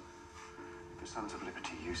 The Sons of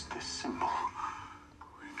Liberty used this symbol,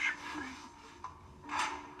 which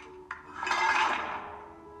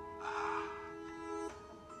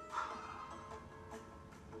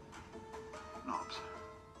knobs.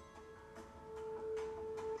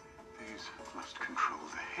 These must control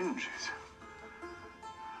the hinges.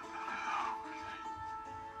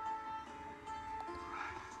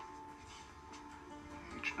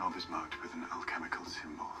 Each knob is marked with an alchemical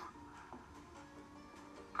symbol.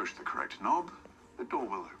 Push the correct knob, the door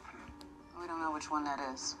will open. We don't know which one that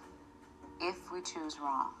is. If we choose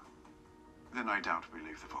wrong. Then I doubt we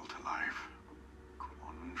leave the vault alive.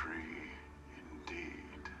 Quandary,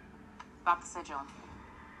 indeed. About the sigil.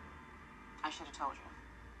 I should have told you.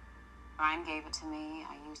 Ryan gave it to me.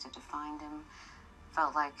 I used it to find him.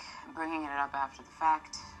 Felt like bringing it up after the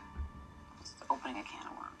fact was opening a can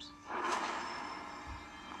of worms.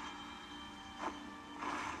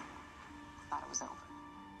 Thought it was over.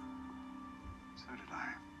 So did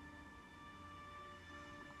I.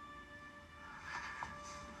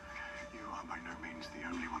 You are by no means the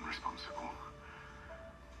only one responsible.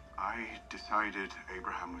 I decided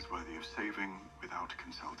Abraham was worthy of saving without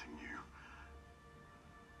consulting you.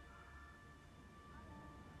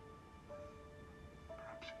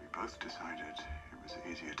 Perhaps we both decided it was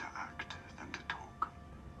easier to act than to talk.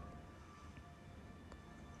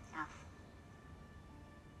 Yeah.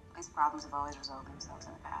 These problems have always resolved themselves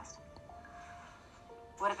in the past.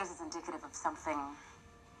 What if this is indicative of something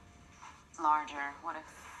larger? What if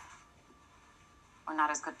we're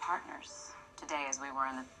not as good partners today as we were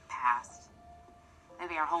in the past?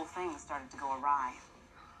 Maybe our whole thing started to go awry.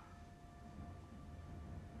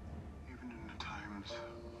 Even in the times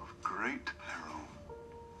of great peril,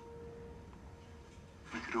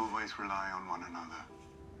 we could always rely on one another.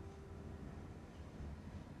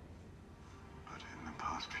 But in the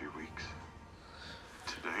past few weeks,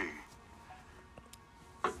 today,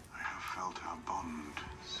 I have felt our bond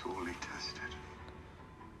sorely tested.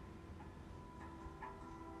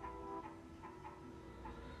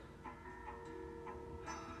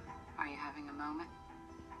 moment?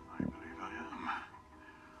 I believe I am.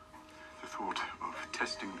 The thought of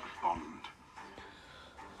testing a bond.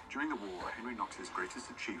 During the war, Henry Knox's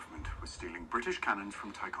greatest achievement was stealing British cannons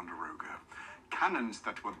from Ticonderoga. Cannons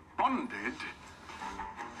that were bonded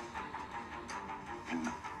in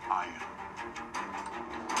iron.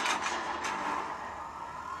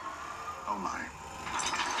 Oh my.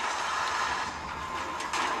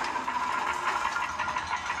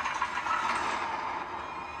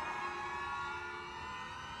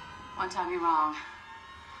 One time you're wrong.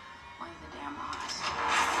 One of the damn wrongs.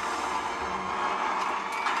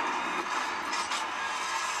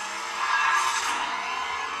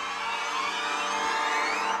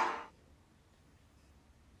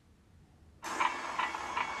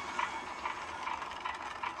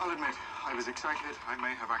 I'll admit, I was excited. I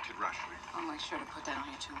may have acted rashly. I'll make sure to put that on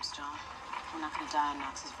your tombstone. We're not gonna die in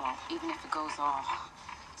Knox's vault, even if it goes all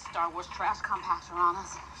Star Wars trash compactor on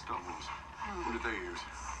us. Star Wars. What did they use?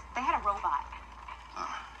 They had a robot.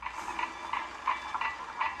 Ah.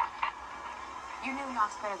 You knew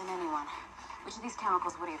Knox better than anyone. Which of these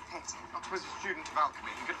chemicals would he have picked? Knox was a student of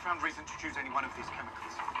alchemy. He could have found reason to choose any one of these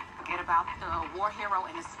chemicals. Forget about the war hero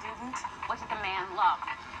and the student. What did the man love?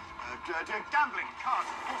 Gambling,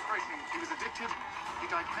 cards, horse racing. He was addicted. He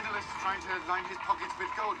died penniless, trying to line his pockets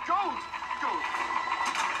with gold. Gold! Gold!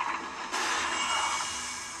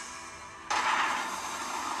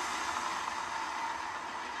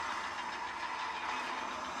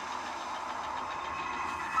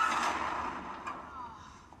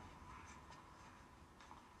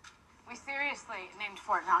 We seriously named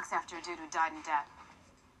Fort Knox after a dude who died in debt.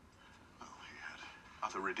 Well, he had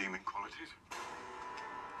other redeeming qualities.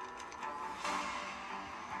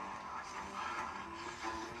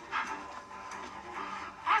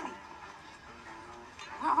 Abby!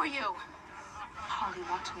 Where were you? Harley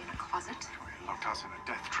locked me in a closet. He locked us in a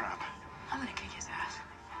death trap. I'm gonna kick his ass.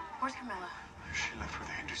 Where's Camilla? She left with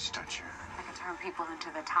the Hindu statue. I can turn people into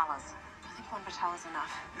Vitalas. I think one batal is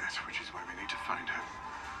enough. Yes, which is why we need to find her.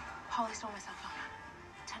 Holly stole my cell phone.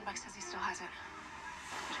 $10 says he still has it.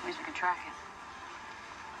 Which means we can track it.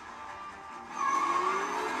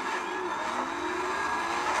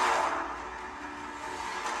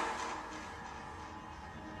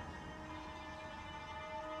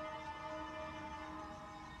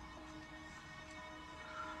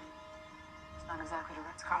 It's not exactly the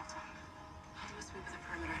Ritz-Carlton. I'll do a sweep of the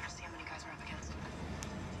perimeter to see how many guys we're up against.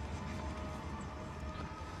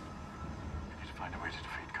 We need to find a way to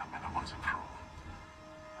defeat Carmilla once and for all.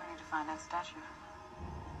 We need to find that statue.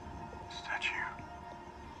 Statue?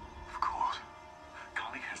 Of course.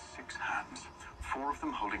 Carly has 6 hands. 4 of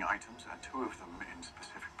them holding items and 2 of them in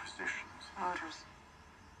specific positions. Mudras.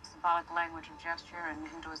 Symbolic language of gesture in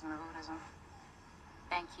Hinduism and Buddhism.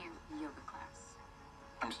 Thank you, yoga class.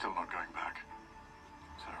 I'm still not going back.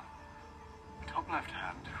 So, the top left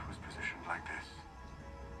hand was positioned like this.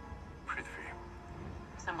 Prithvi.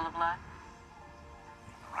 Symbol of life.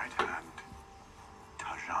 The right hand,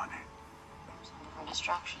 Tajani. Symbol for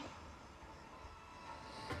destruction.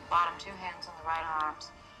 Bottom 2 hands on the right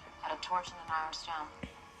arms. Had a torch and an iron stem.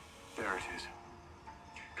 There it is.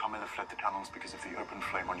 Carmilla fled the tunnels because of the open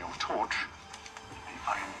flame on your torch.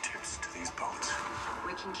 The iron tips to these bolts.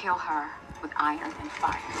 We can kill her with iron and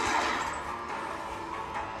fire.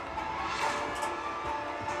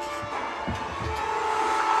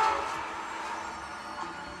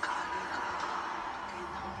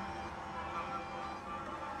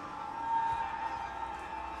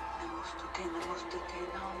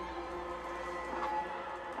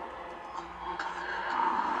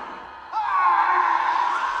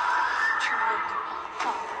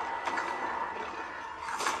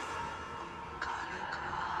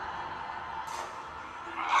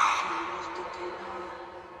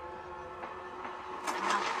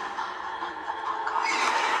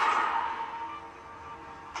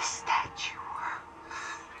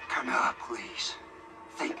 Camilla, please.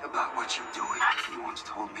 Think about what you're doing. You once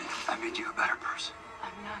told me I made you a better person.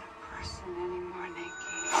 I'm not a person anymore,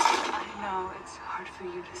 Nikki. I know it's hard for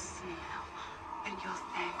you to see, but you'll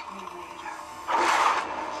thank me later.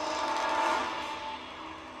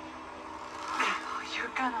 Oh,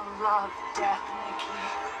 you're gonna love death, Nikki.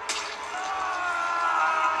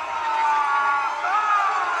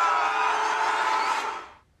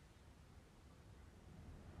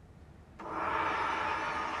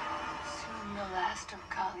 Soon the last of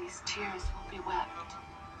Kali's tears will be wept.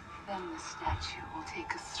 Then the statue will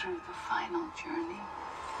take us through the final journey.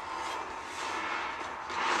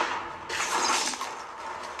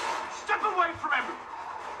 Step away from everyone!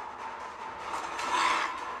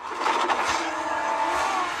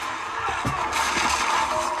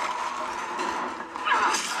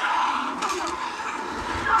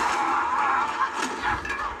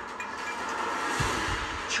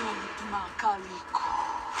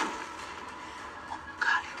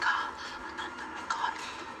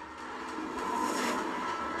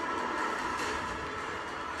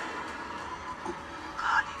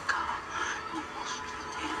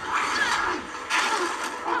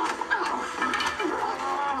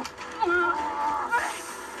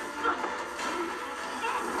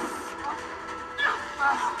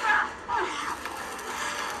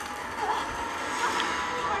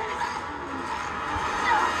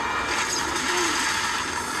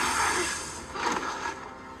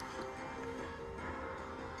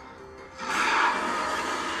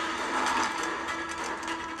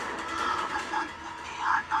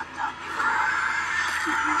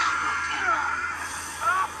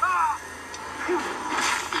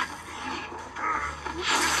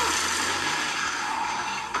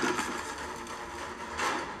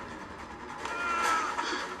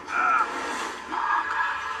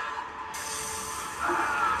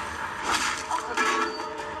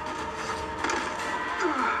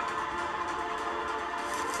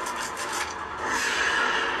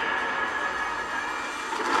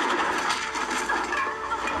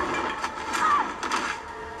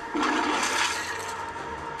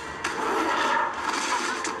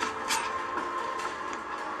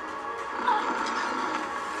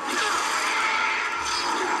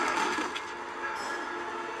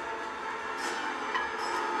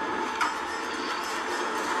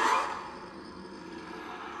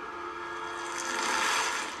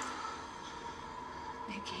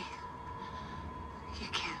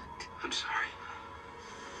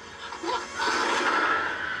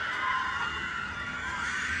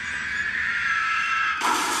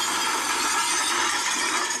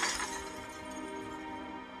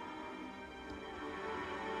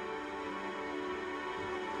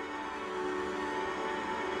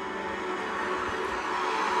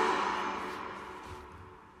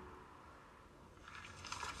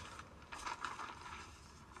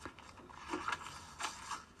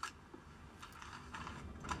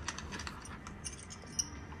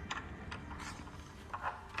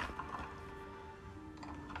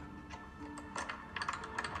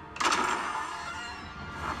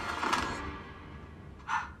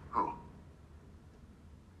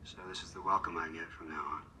 So this is the welcome I get from now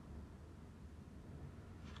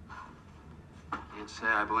on. Can't say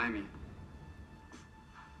I blame you.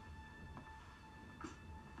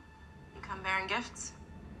 You come bearing gifts?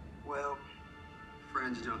 Well,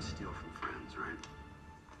 friends don't steal from friends, right?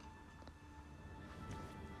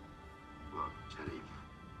 Look, Jenny,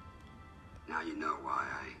 now you know why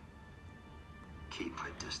I keep my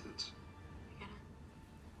distance. I get it.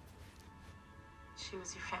 She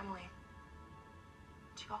was your family.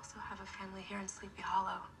 But you also have a family here in Sleepy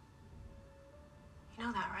Hollow. You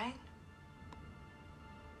know that, right?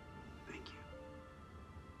 Thank you.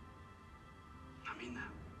 I mean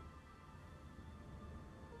that.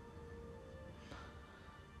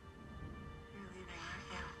 You're leaving,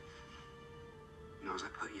 aren't you? Knows I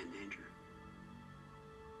put you in danger.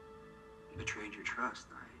 You betrayed your trust.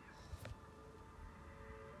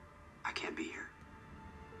 I can't be here.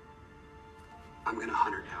 I'm gonna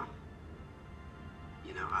hunt her down.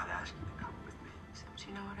 You know, I'd ask you to come with me. Except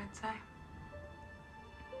you know what I'd say?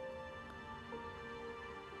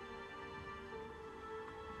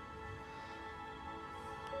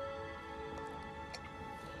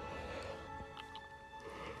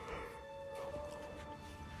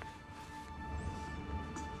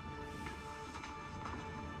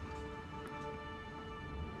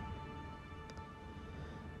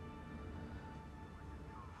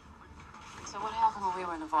 So what happened when we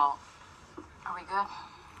were in the vault? Are we good?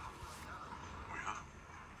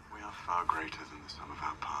 We are far greater than the sum of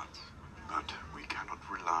our parts. But we cannot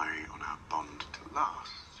rely on our bond to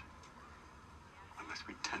last. Unless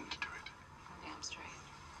we tend to it. Damn straight.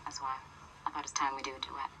 That's why I thought it's time we do a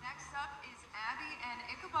duet. Next up is Abby and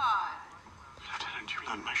Ichabod. Lieutenant, you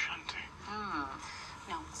learned my shanty.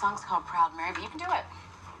 No, the song's called Proud Mary, but you can do it.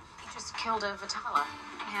 You just killed a Vitala.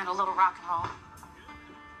 You can handle a little rock and roll.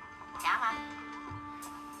 Come on.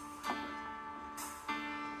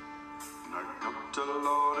 I got a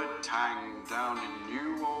loaded tang down in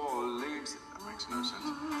New Orleans. That makes no sense.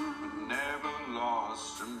 But never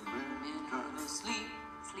lost a moon.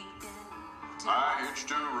 I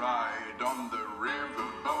hitched a ride on the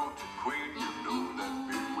riverboat. Queen, you know that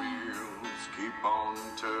big wheels keep on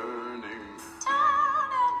turning.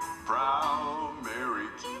 Proud Mary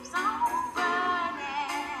keeps on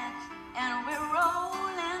burning, and we're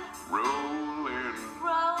rolling, rolling,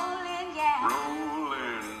 yeah,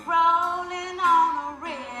 rolling on a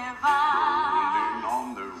river,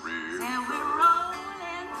 and we're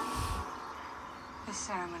rolling. This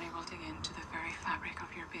ceremony will dig into the very fabric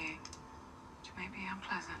of your being, which may be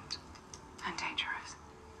unpleasant and dangerous.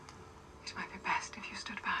 It might be best if you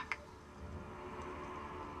stood back.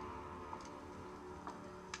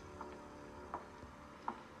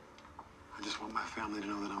 I just want my family to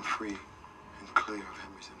know that I'm free and clear of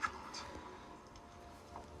Henry's influence.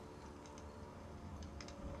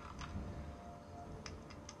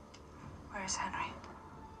 Where is Henry?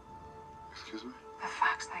 Excuse me? The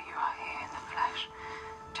fact that you are here in the flesh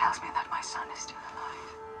tells me that my son is still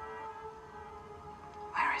alive.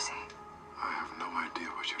 Where is he? I have no idea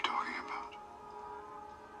what you're talking about.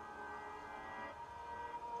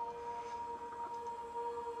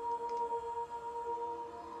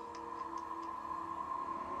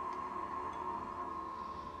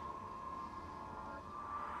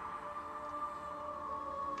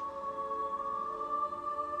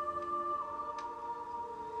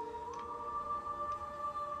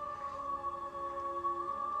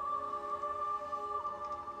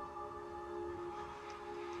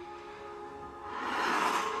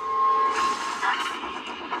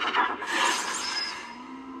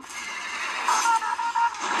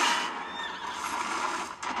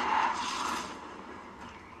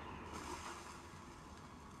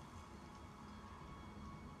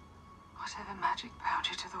 Whatever magic bound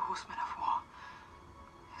you to the horsemen of war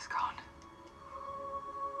is gone.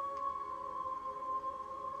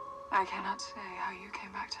 I cannot say how you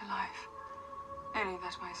came back to life, only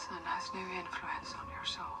that my son has no influence on your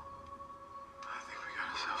soul. I think we got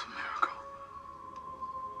ourselves a miracle.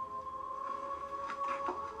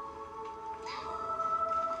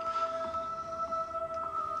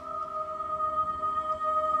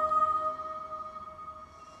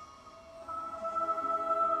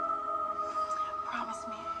 Promise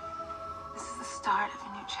me, this is the start of a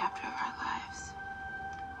new chapter of our lives.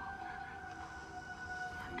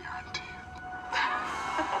 I guarantee it.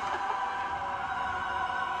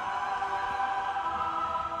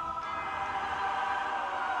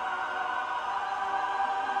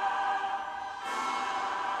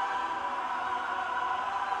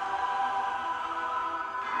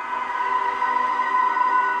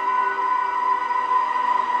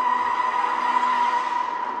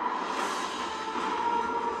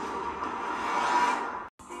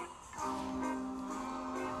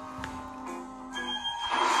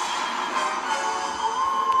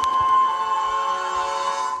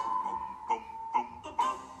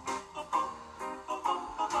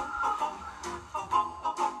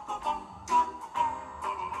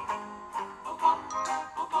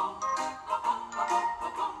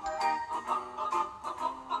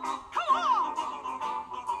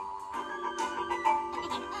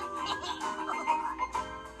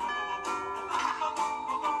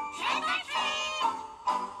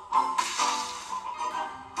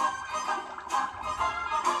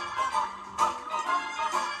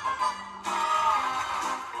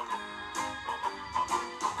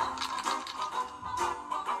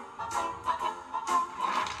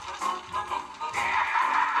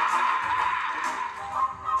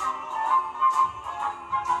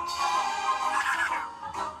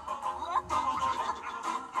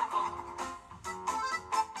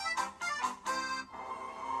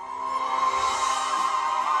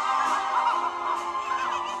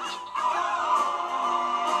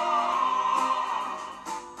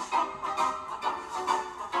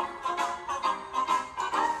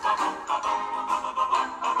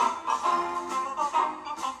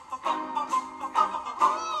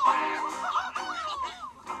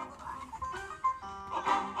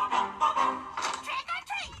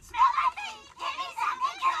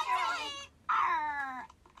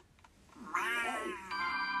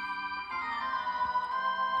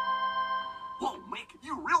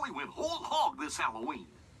 This Halloween.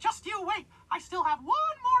 Just you wait. I still have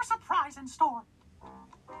one more surprise in store.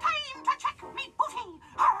 Time to check me booty.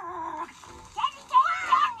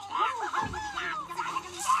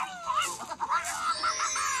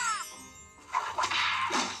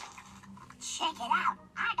 Check it out.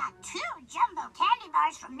 I got 2 jumbo candy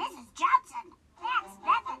bars from Mrs. Johnson. That's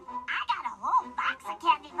nothing. I got a whole box of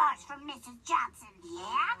candy bars from Mrs. Johnson.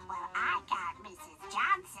 Yeah? Well, I got Mrs.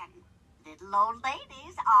 Johnson. Little old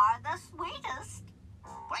ladies are the sweetest.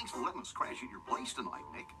 Thanks for letting us crash at your place tonight,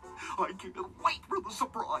 Nick. I can't wait for the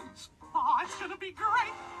surprise. Oh, it's gonna be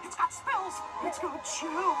great. It's got spills. It's got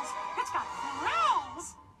chills. It's got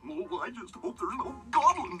thrills. Oh, I just hope there's no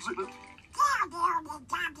goblins in it. I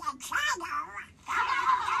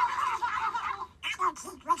don't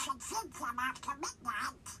think we should feed them after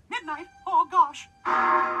midnight. Midnight? Oh, gosh.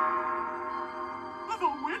 The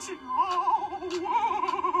witching hour.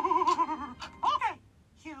 Okay,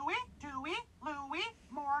 Huey, Dewey, Louie,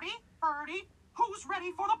 Morty, Birdie, who's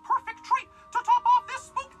ready for the perfect treat to top off this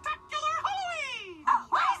spooktacular Halloween? Oh,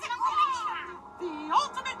 what is it going to be? The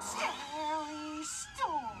ultimate scary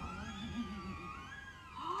story.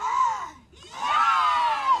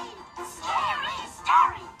 Yay! Scary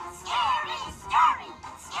story! Scary story!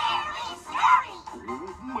 Scary story! Oh,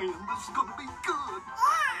 man, this is gonna be good.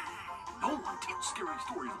 No one tells scary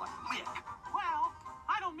stories like Nick.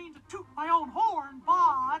 toot my own horn,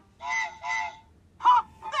 but... Ha!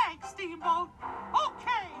 Thanks, Steamboat.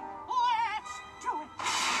 Okay, let's do it.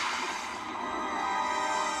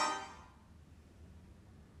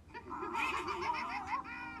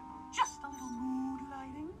 Just a little mood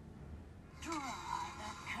lighting. Draw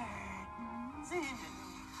the curtains in.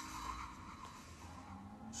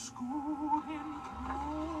 Scoot in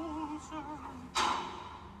closer.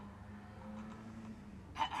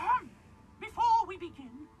 Before we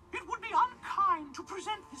begin, it would be unkind to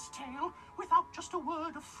present this tale without just a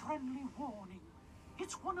word of friendly warning.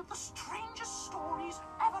 It's one of the strangest stories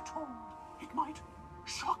ever told. It might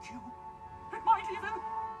shock you. It might even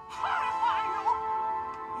horrify you.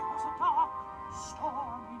 It was a dark,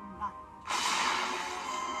 stormy night.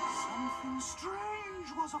 Something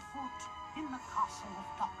strange was afoot in the castle of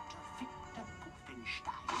Dr. Victor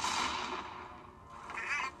Pufenstein.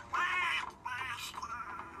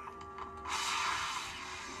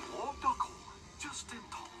 Oh, Duckhorn, just in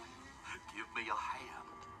time. Give me a hand.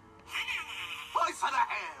 I said a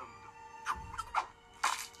hand.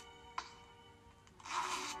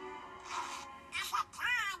 It's a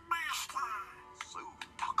time, Master. So,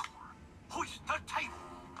 Duckhorn, hoist the table.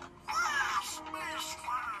 Yes,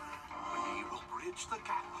 Master. We will bridge the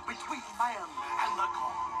gap between man and the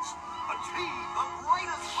gods. Achieve the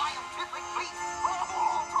greatest scientific feat of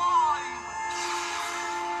all time.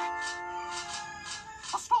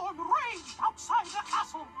 A storm raged outside the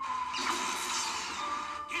castle.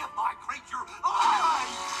 Give my creature eyes!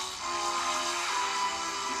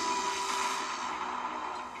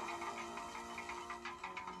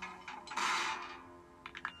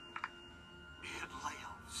 It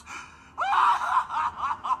lives.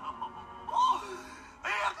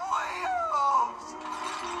 It lives!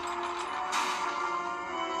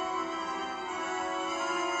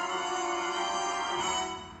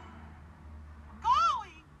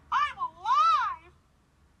 Golly, I'm alive!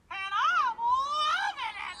 And I'm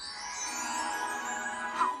loving it!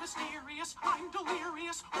 How mysterious, I'm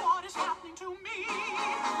delirious, what is happening to me?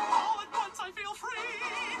 All at once I feel free.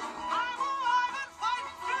 I'm alive and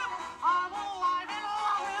fighting fit. I'm alive and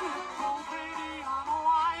loving it. Oh baby, I'm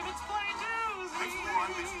alive, it's plain to see.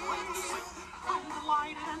 I'm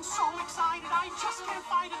delighted and so excited, I just can't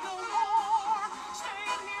fight it no more.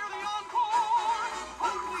 Staying here the encore.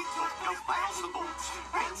 Only took a thousand volts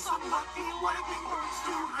and some lucky lightning bolts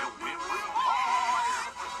to help me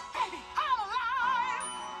reply. Baby, I'm alive!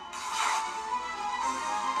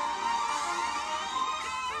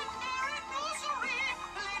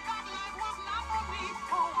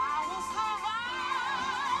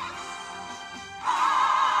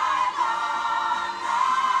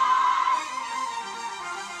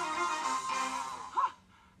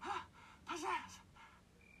 Pizzazz!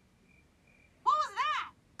 What was that?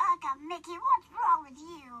 Uncle Mickey, what's wrong with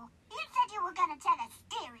you? You said you were gonna tell a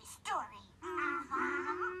scary story.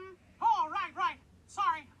 Oh, right.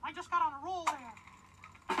 Sorry, I just got on a roll there.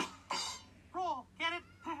 Roll, get it?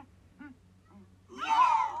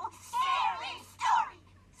 No! Scary story!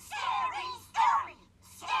 Scary story!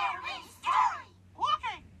 Scary story!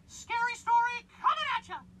 Okay, scary story coming at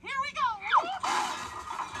you. Here we go.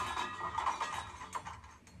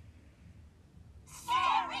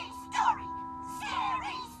 Scary story!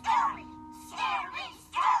 Scary story! Scary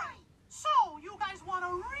story! So, you guys want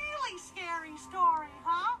a really scary story,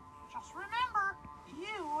 huh? Just remember,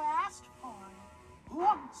 you asked for it.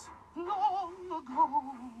 Once, long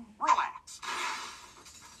ago. Relax.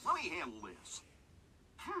 Let me handle this.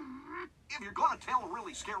 If you're gonna tell a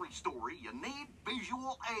really scary story, you need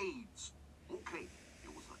visual aids. Okay,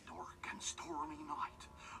 it was a dark and stormy night.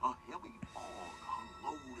 A heavy fog hung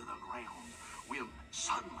low to the ground when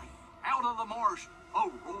suddenly, out of the marsh,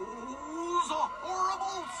 arose a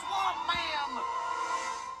horrible swamp man.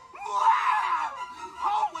 Wow!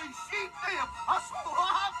 Holy sheep dip! A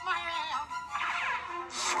swamp man!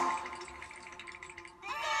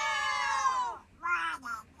 No! What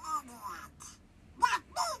an idiot! Let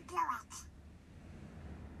me do it!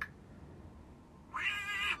 Quack,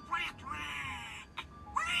 quack, quack!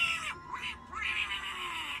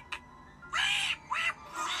 Quack, quack, quack! Quack,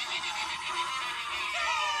 quack,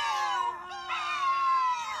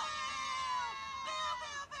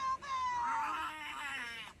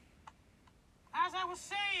 As I was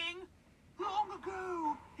saying, long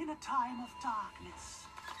ago, in a time of darkness,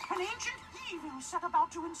 an ancient evil set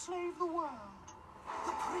about to enslave the world,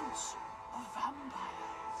 the Prince of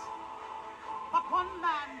Vampires. But one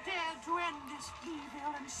man dared to end this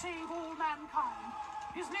evil and save all mankind.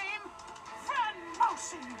 His name, Van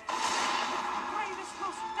Mousing, the greatest,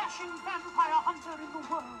 most dashing vampire hunter in the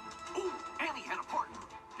world. Oh, and he had a partner,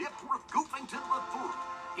 Dipworth Goofington the Fourth.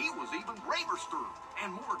 He was even braverster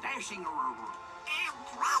and more dashinger. I'm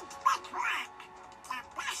great the track. The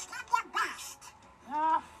best of the best.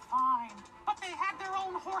 Fine. But they had their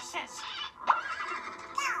own horses. No,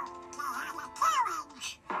 they had a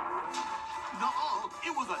carriage. No,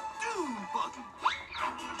 it was a dune buggy.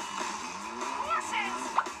 Horses!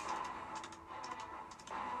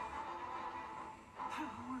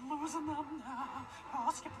 We're losing them.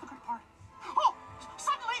 I'll skip to the good part. Oh!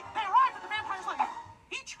 Suddenly, they arrived at the vampire's lair.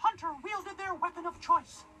 Each hunter wielded their weapon of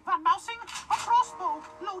choice. Van Mousing, a crossbow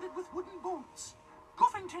loaded with wooden bolts.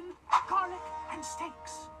 Goofington, garlic, and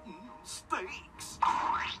steaks. Steaks?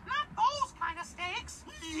 Not those kind of steaks.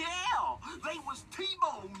 Yeah, they was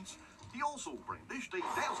T-bones. He also brandished a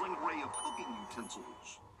dazzling array of cooking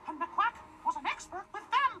utensils. And McQuack was an expert with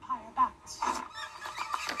vampire bats.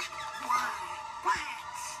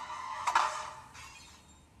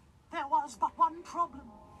 There was but one problem.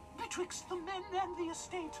 Betwixt the men and the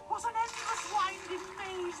estate was an endless winding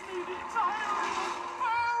maze made entirely of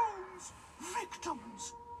bones,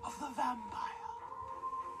 victims of the vampire.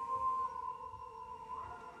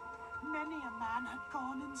 Many a man had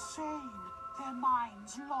gone insane, their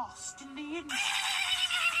minds lost in the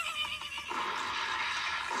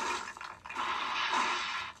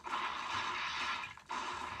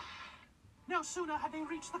No sooner had they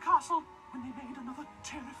reached the castle when they made another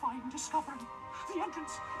terrifying discovery. The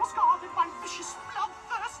entrance was guarded by vicious,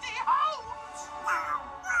 bloodthirsty hounds!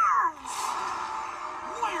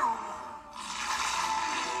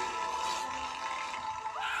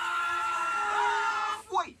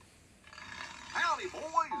 Wait! Howdy,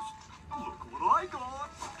 boys! Look what I got!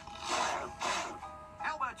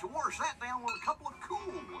 How about you wash that down with a couple of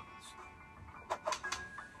cool ones?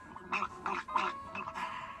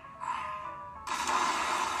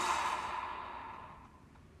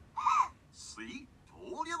 See?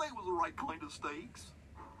 Told you they was the right kind of steaks.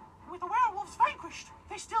 With the werewolves vanquished,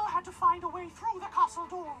 they still had to find a way through the castle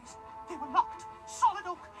doors. They were locked, solid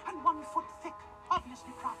oak, and 1 foot thick,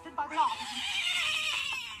 obviously crafted by the artisan.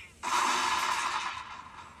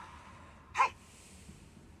 Hey!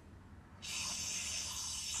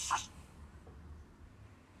 Shh!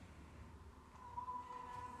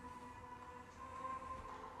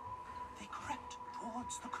 They crept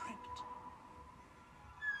towards the crypt.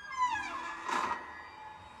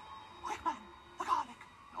 Quick, man, the garlic.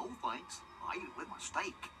 No thanks. I ate it with my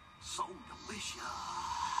steak. So delicious.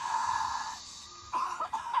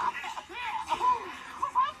 The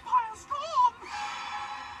vampire's gone!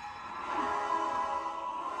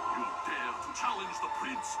 You dare to challenge the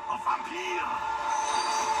Prince of Vampire?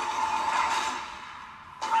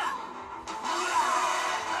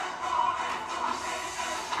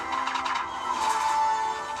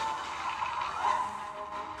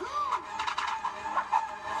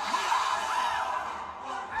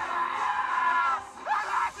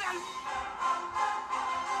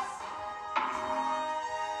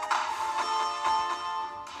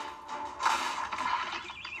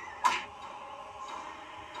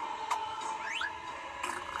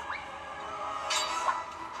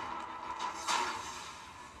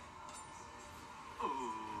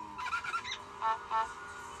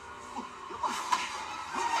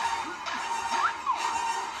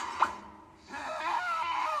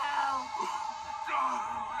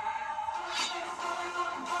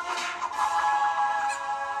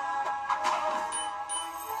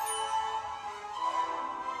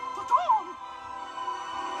 The dawn!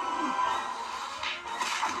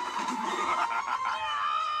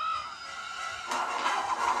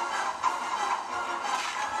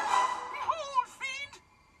 Behold, fiend!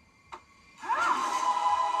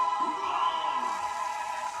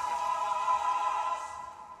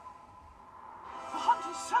 The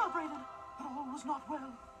hunters celebrated, but all was not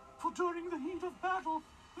well, for during the heat of battle,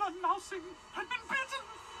 Van Mousing had been bitten.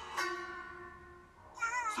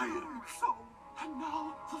 Say it ain't so. And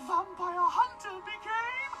now the vampire hunter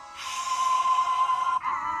became...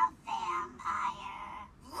 A vampire.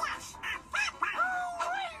 Yes, a vampire.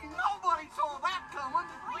 Hey, nobody saw that coming.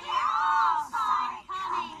 We all saw it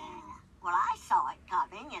coming. Well, I saw it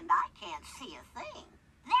coming, and I can't see a thing.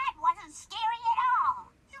 That wasn't scary at all.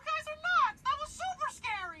 You guys are nuts! That was super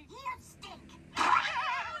scary! You stink.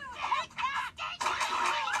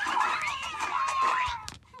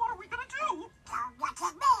 What are we gonna do? Don't look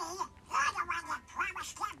at me. You're the one that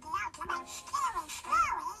promised him the ultimate scary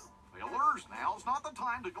story. Fellers, now's not the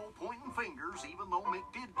time to go pointing fingers, even though Mick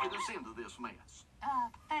did get us into this mess.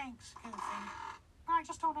 Thanks, Goofy. I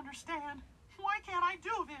just don't understand. Why can't I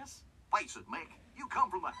do this? Face it, Mick, you come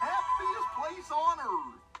from the happiest place on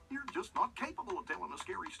earth. You're just not capable of telling a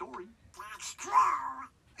scary story. That's true.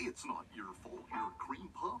 It's It's not your fault you're a cream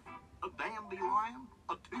puff, a dandelion,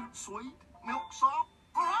 a toot sweet, milksop.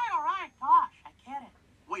 All right, gosh, I get it.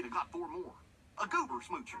 Wait, I got 4 more. A goober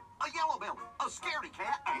smoocher, a yellow belly, a scaredy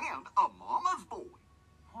cat, and a mama's boy.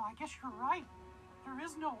 Well, I guess you're right. There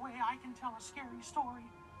is no way I can tell a scary story.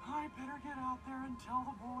 I better get out there and tell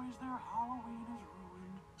the boys their Halloween is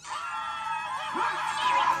ruined.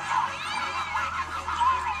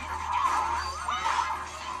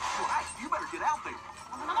 Well, you better get out there.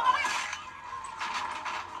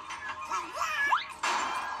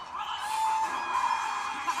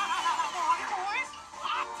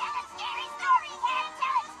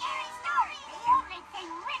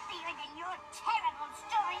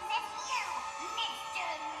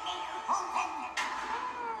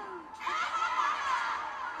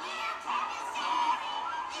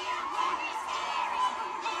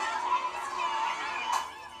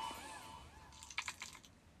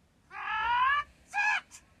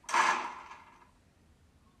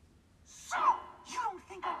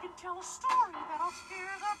 Tell a story that'll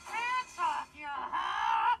scare the pants off you,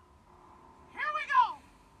 huh? Here we go!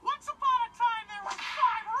 Once upon a time there were 5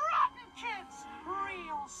 rotten kids,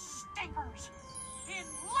 real stinkers, in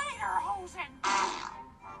lederhosen.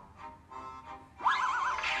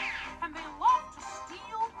 And they loved to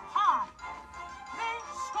steal pie. They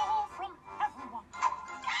stole from everyone.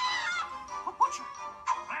 A butcher.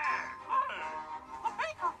 A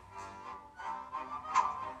baker.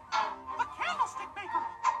 A candlestick maker.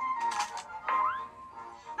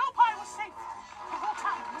 No pie was safe. The whole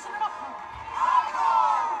town was in an uproar.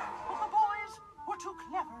 But the boys were too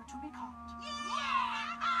clever to be caught.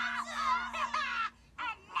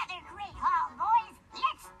 Another great haul, boys.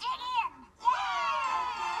 Let's dig in.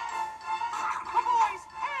 The boys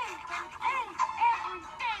ate and ate. Every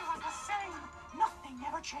day was the same. Nothing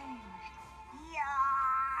ever changed.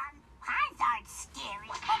 Yawn. Pies aren't scary.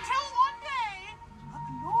 Until one day, a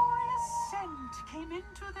glorious scent came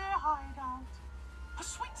into their hideout. A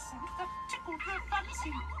sweet scent that tickled their fancy.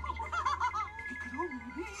 It could only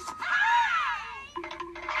be pie!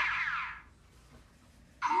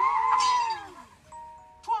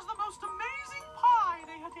 'Twas the most amazing pie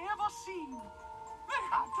they had ever seen. They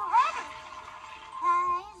had to have it.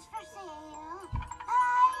 Pies for sale.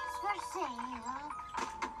 Pies for sale.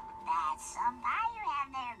 That's some pie you have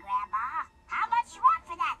there, Grandma. How much you want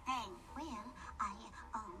for that thing? Well,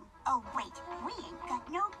 oh, wait. We ain't got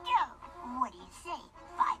no dough. What do you say?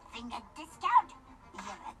 5-finger discount?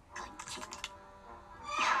 You're a good kid.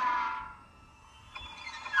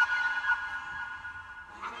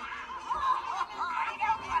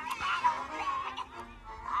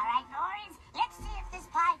 All right, boys. Let's see if this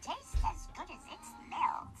pie tastes as good as it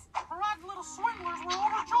smells. The rotten little swindlers were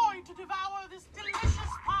overjoyed to devour this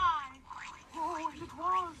delicious pie. Oh, and it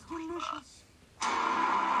was delicious.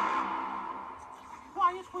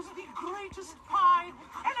 Why, it was the greatest pie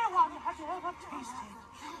anyone had ever tasted.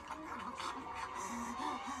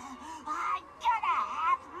 I'm gonna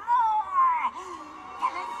have more!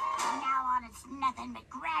 Fellas, from now on it's nothing but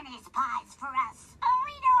Granny's pies for us.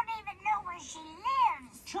 We don't even know where she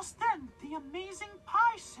lives. Just then, the amazing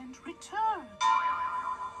pie scent returned.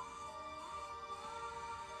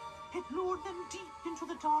 It lured them deep into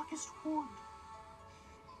the darkest wood,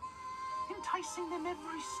 enticing them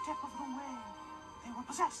every step of the way. They were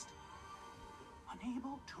possessed.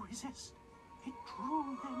 Unable to resist, it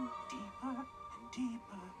drew them deeper and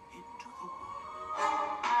deeper into the wood.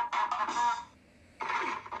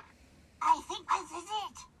 I think this is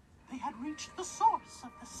it. They had reached the source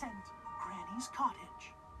of the scent, Granny's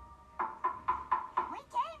cottage. We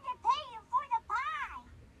came to pay you for the pie.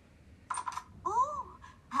 Ooh,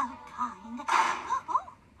 how kind.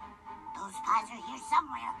 Oh, those pies are here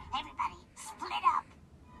somewhere. Everybody, split up.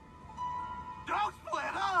 Don't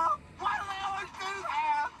split up! Why do they always do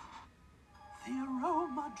that? The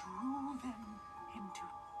aroma drew them into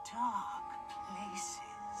dark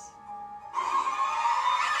places.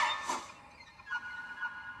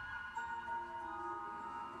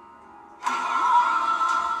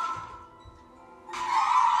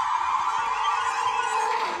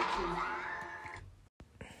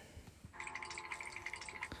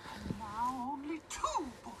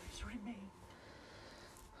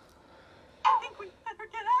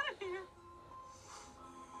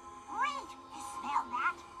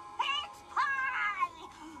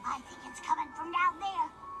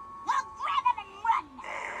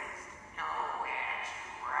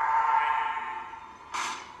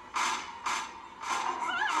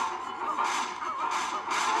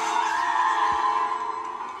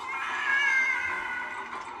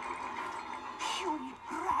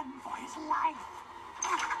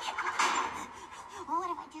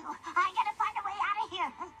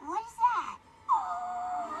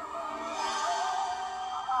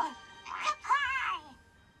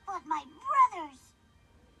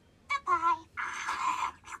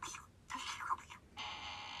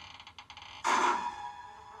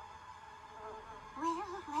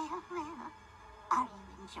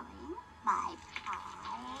 enjoying my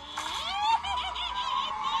pie?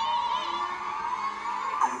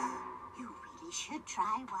 You really should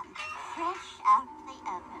try one, fresh out of the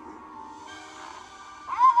oven.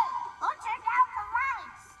 Hey, who turned out the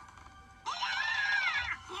lights?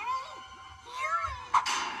 Huey? Huey!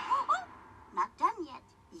 Not done yet.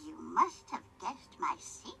 You must have guessed my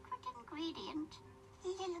secret ingredient.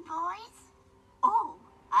 Little boys? Oh,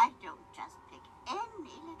 I don't just pick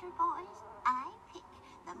any little boys. I pick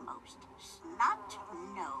the most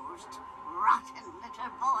snot-nosed, rotten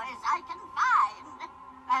little boys I can find.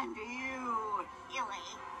 And you, Huey,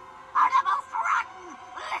 are the most rotten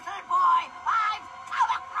little boy I've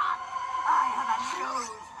come across. I have a nose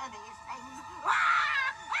for these things.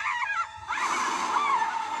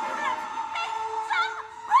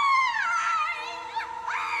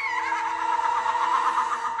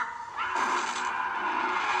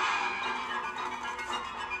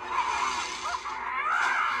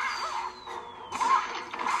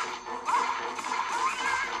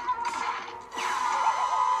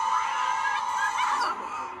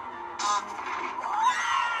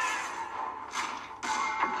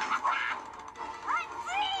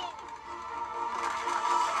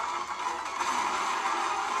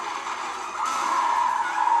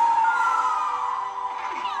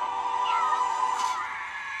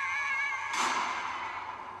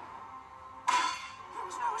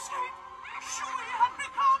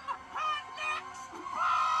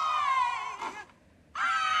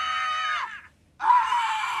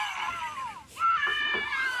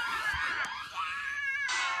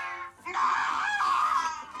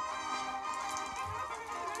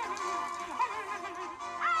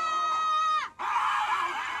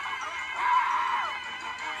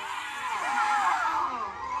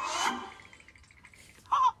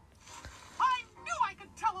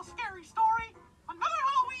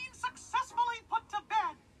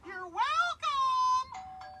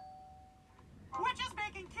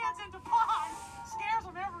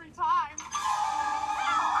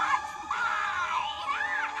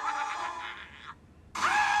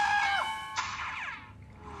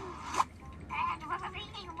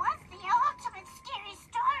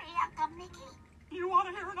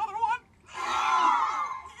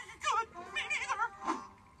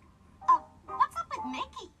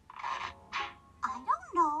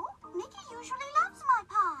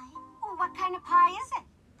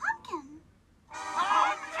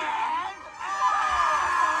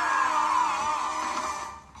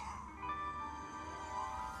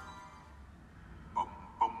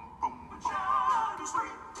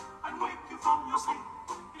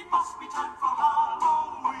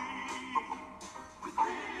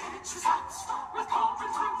 With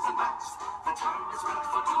cauldrons, rooms, and bats, the town is built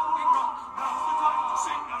for doing wrong. Now's the time to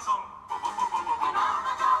sing a song.